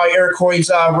located on Iroquois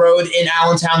Road in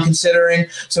Allentown. Considering,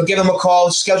 so give them a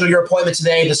call. Schedule your appointment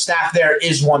today. The staff there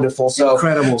is wonderful. So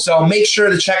incredible. So make sure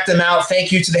to check them out.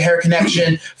 Thank you to the Hair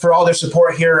Connection for all their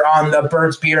support here on the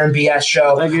Birds Beer and BS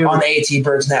show on the AT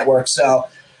Birds Network. So.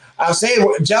 I'll say,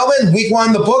 gentlemen, week 1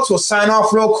 in the books. We'll sign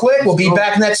off real quick. We'll be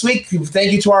back next week.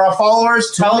 Thank you to our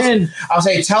followers. Tell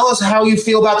us how you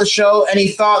feel about the show. Any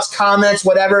thoughts, comments,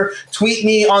 whatever. Tweet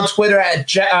me on Twitter at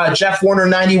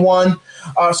JeffWarner91.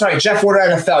 Sorry, Jeff Warner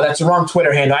NFL. That's the wrong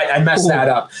Twitter handle. I messed that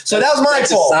up. So that was my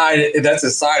fault. That's a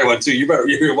side one too.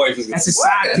 Your wife is. That's a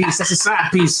side piece. That's a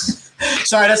side piece.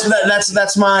 Sorry, that's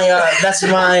my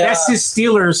that's his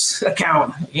Steelers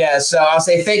account. Yeah, so I'll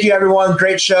say thank you everyone.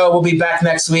 Great show. We'll be back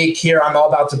next week here on All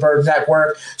About the Birds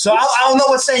Network. So I don't know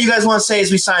what saying you guys want to say as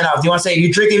we sign off. Do you want to say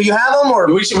you drink if you have them,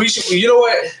 or we should you know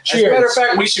what? Cheers. As a matter of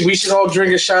fact, we should all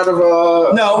drink a shot of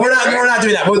No, we're not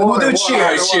doing that. We'll do cheers. All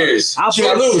right, cheers.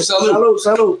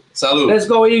 Salute. Let's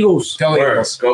go Eagles. Go Eagles. Go.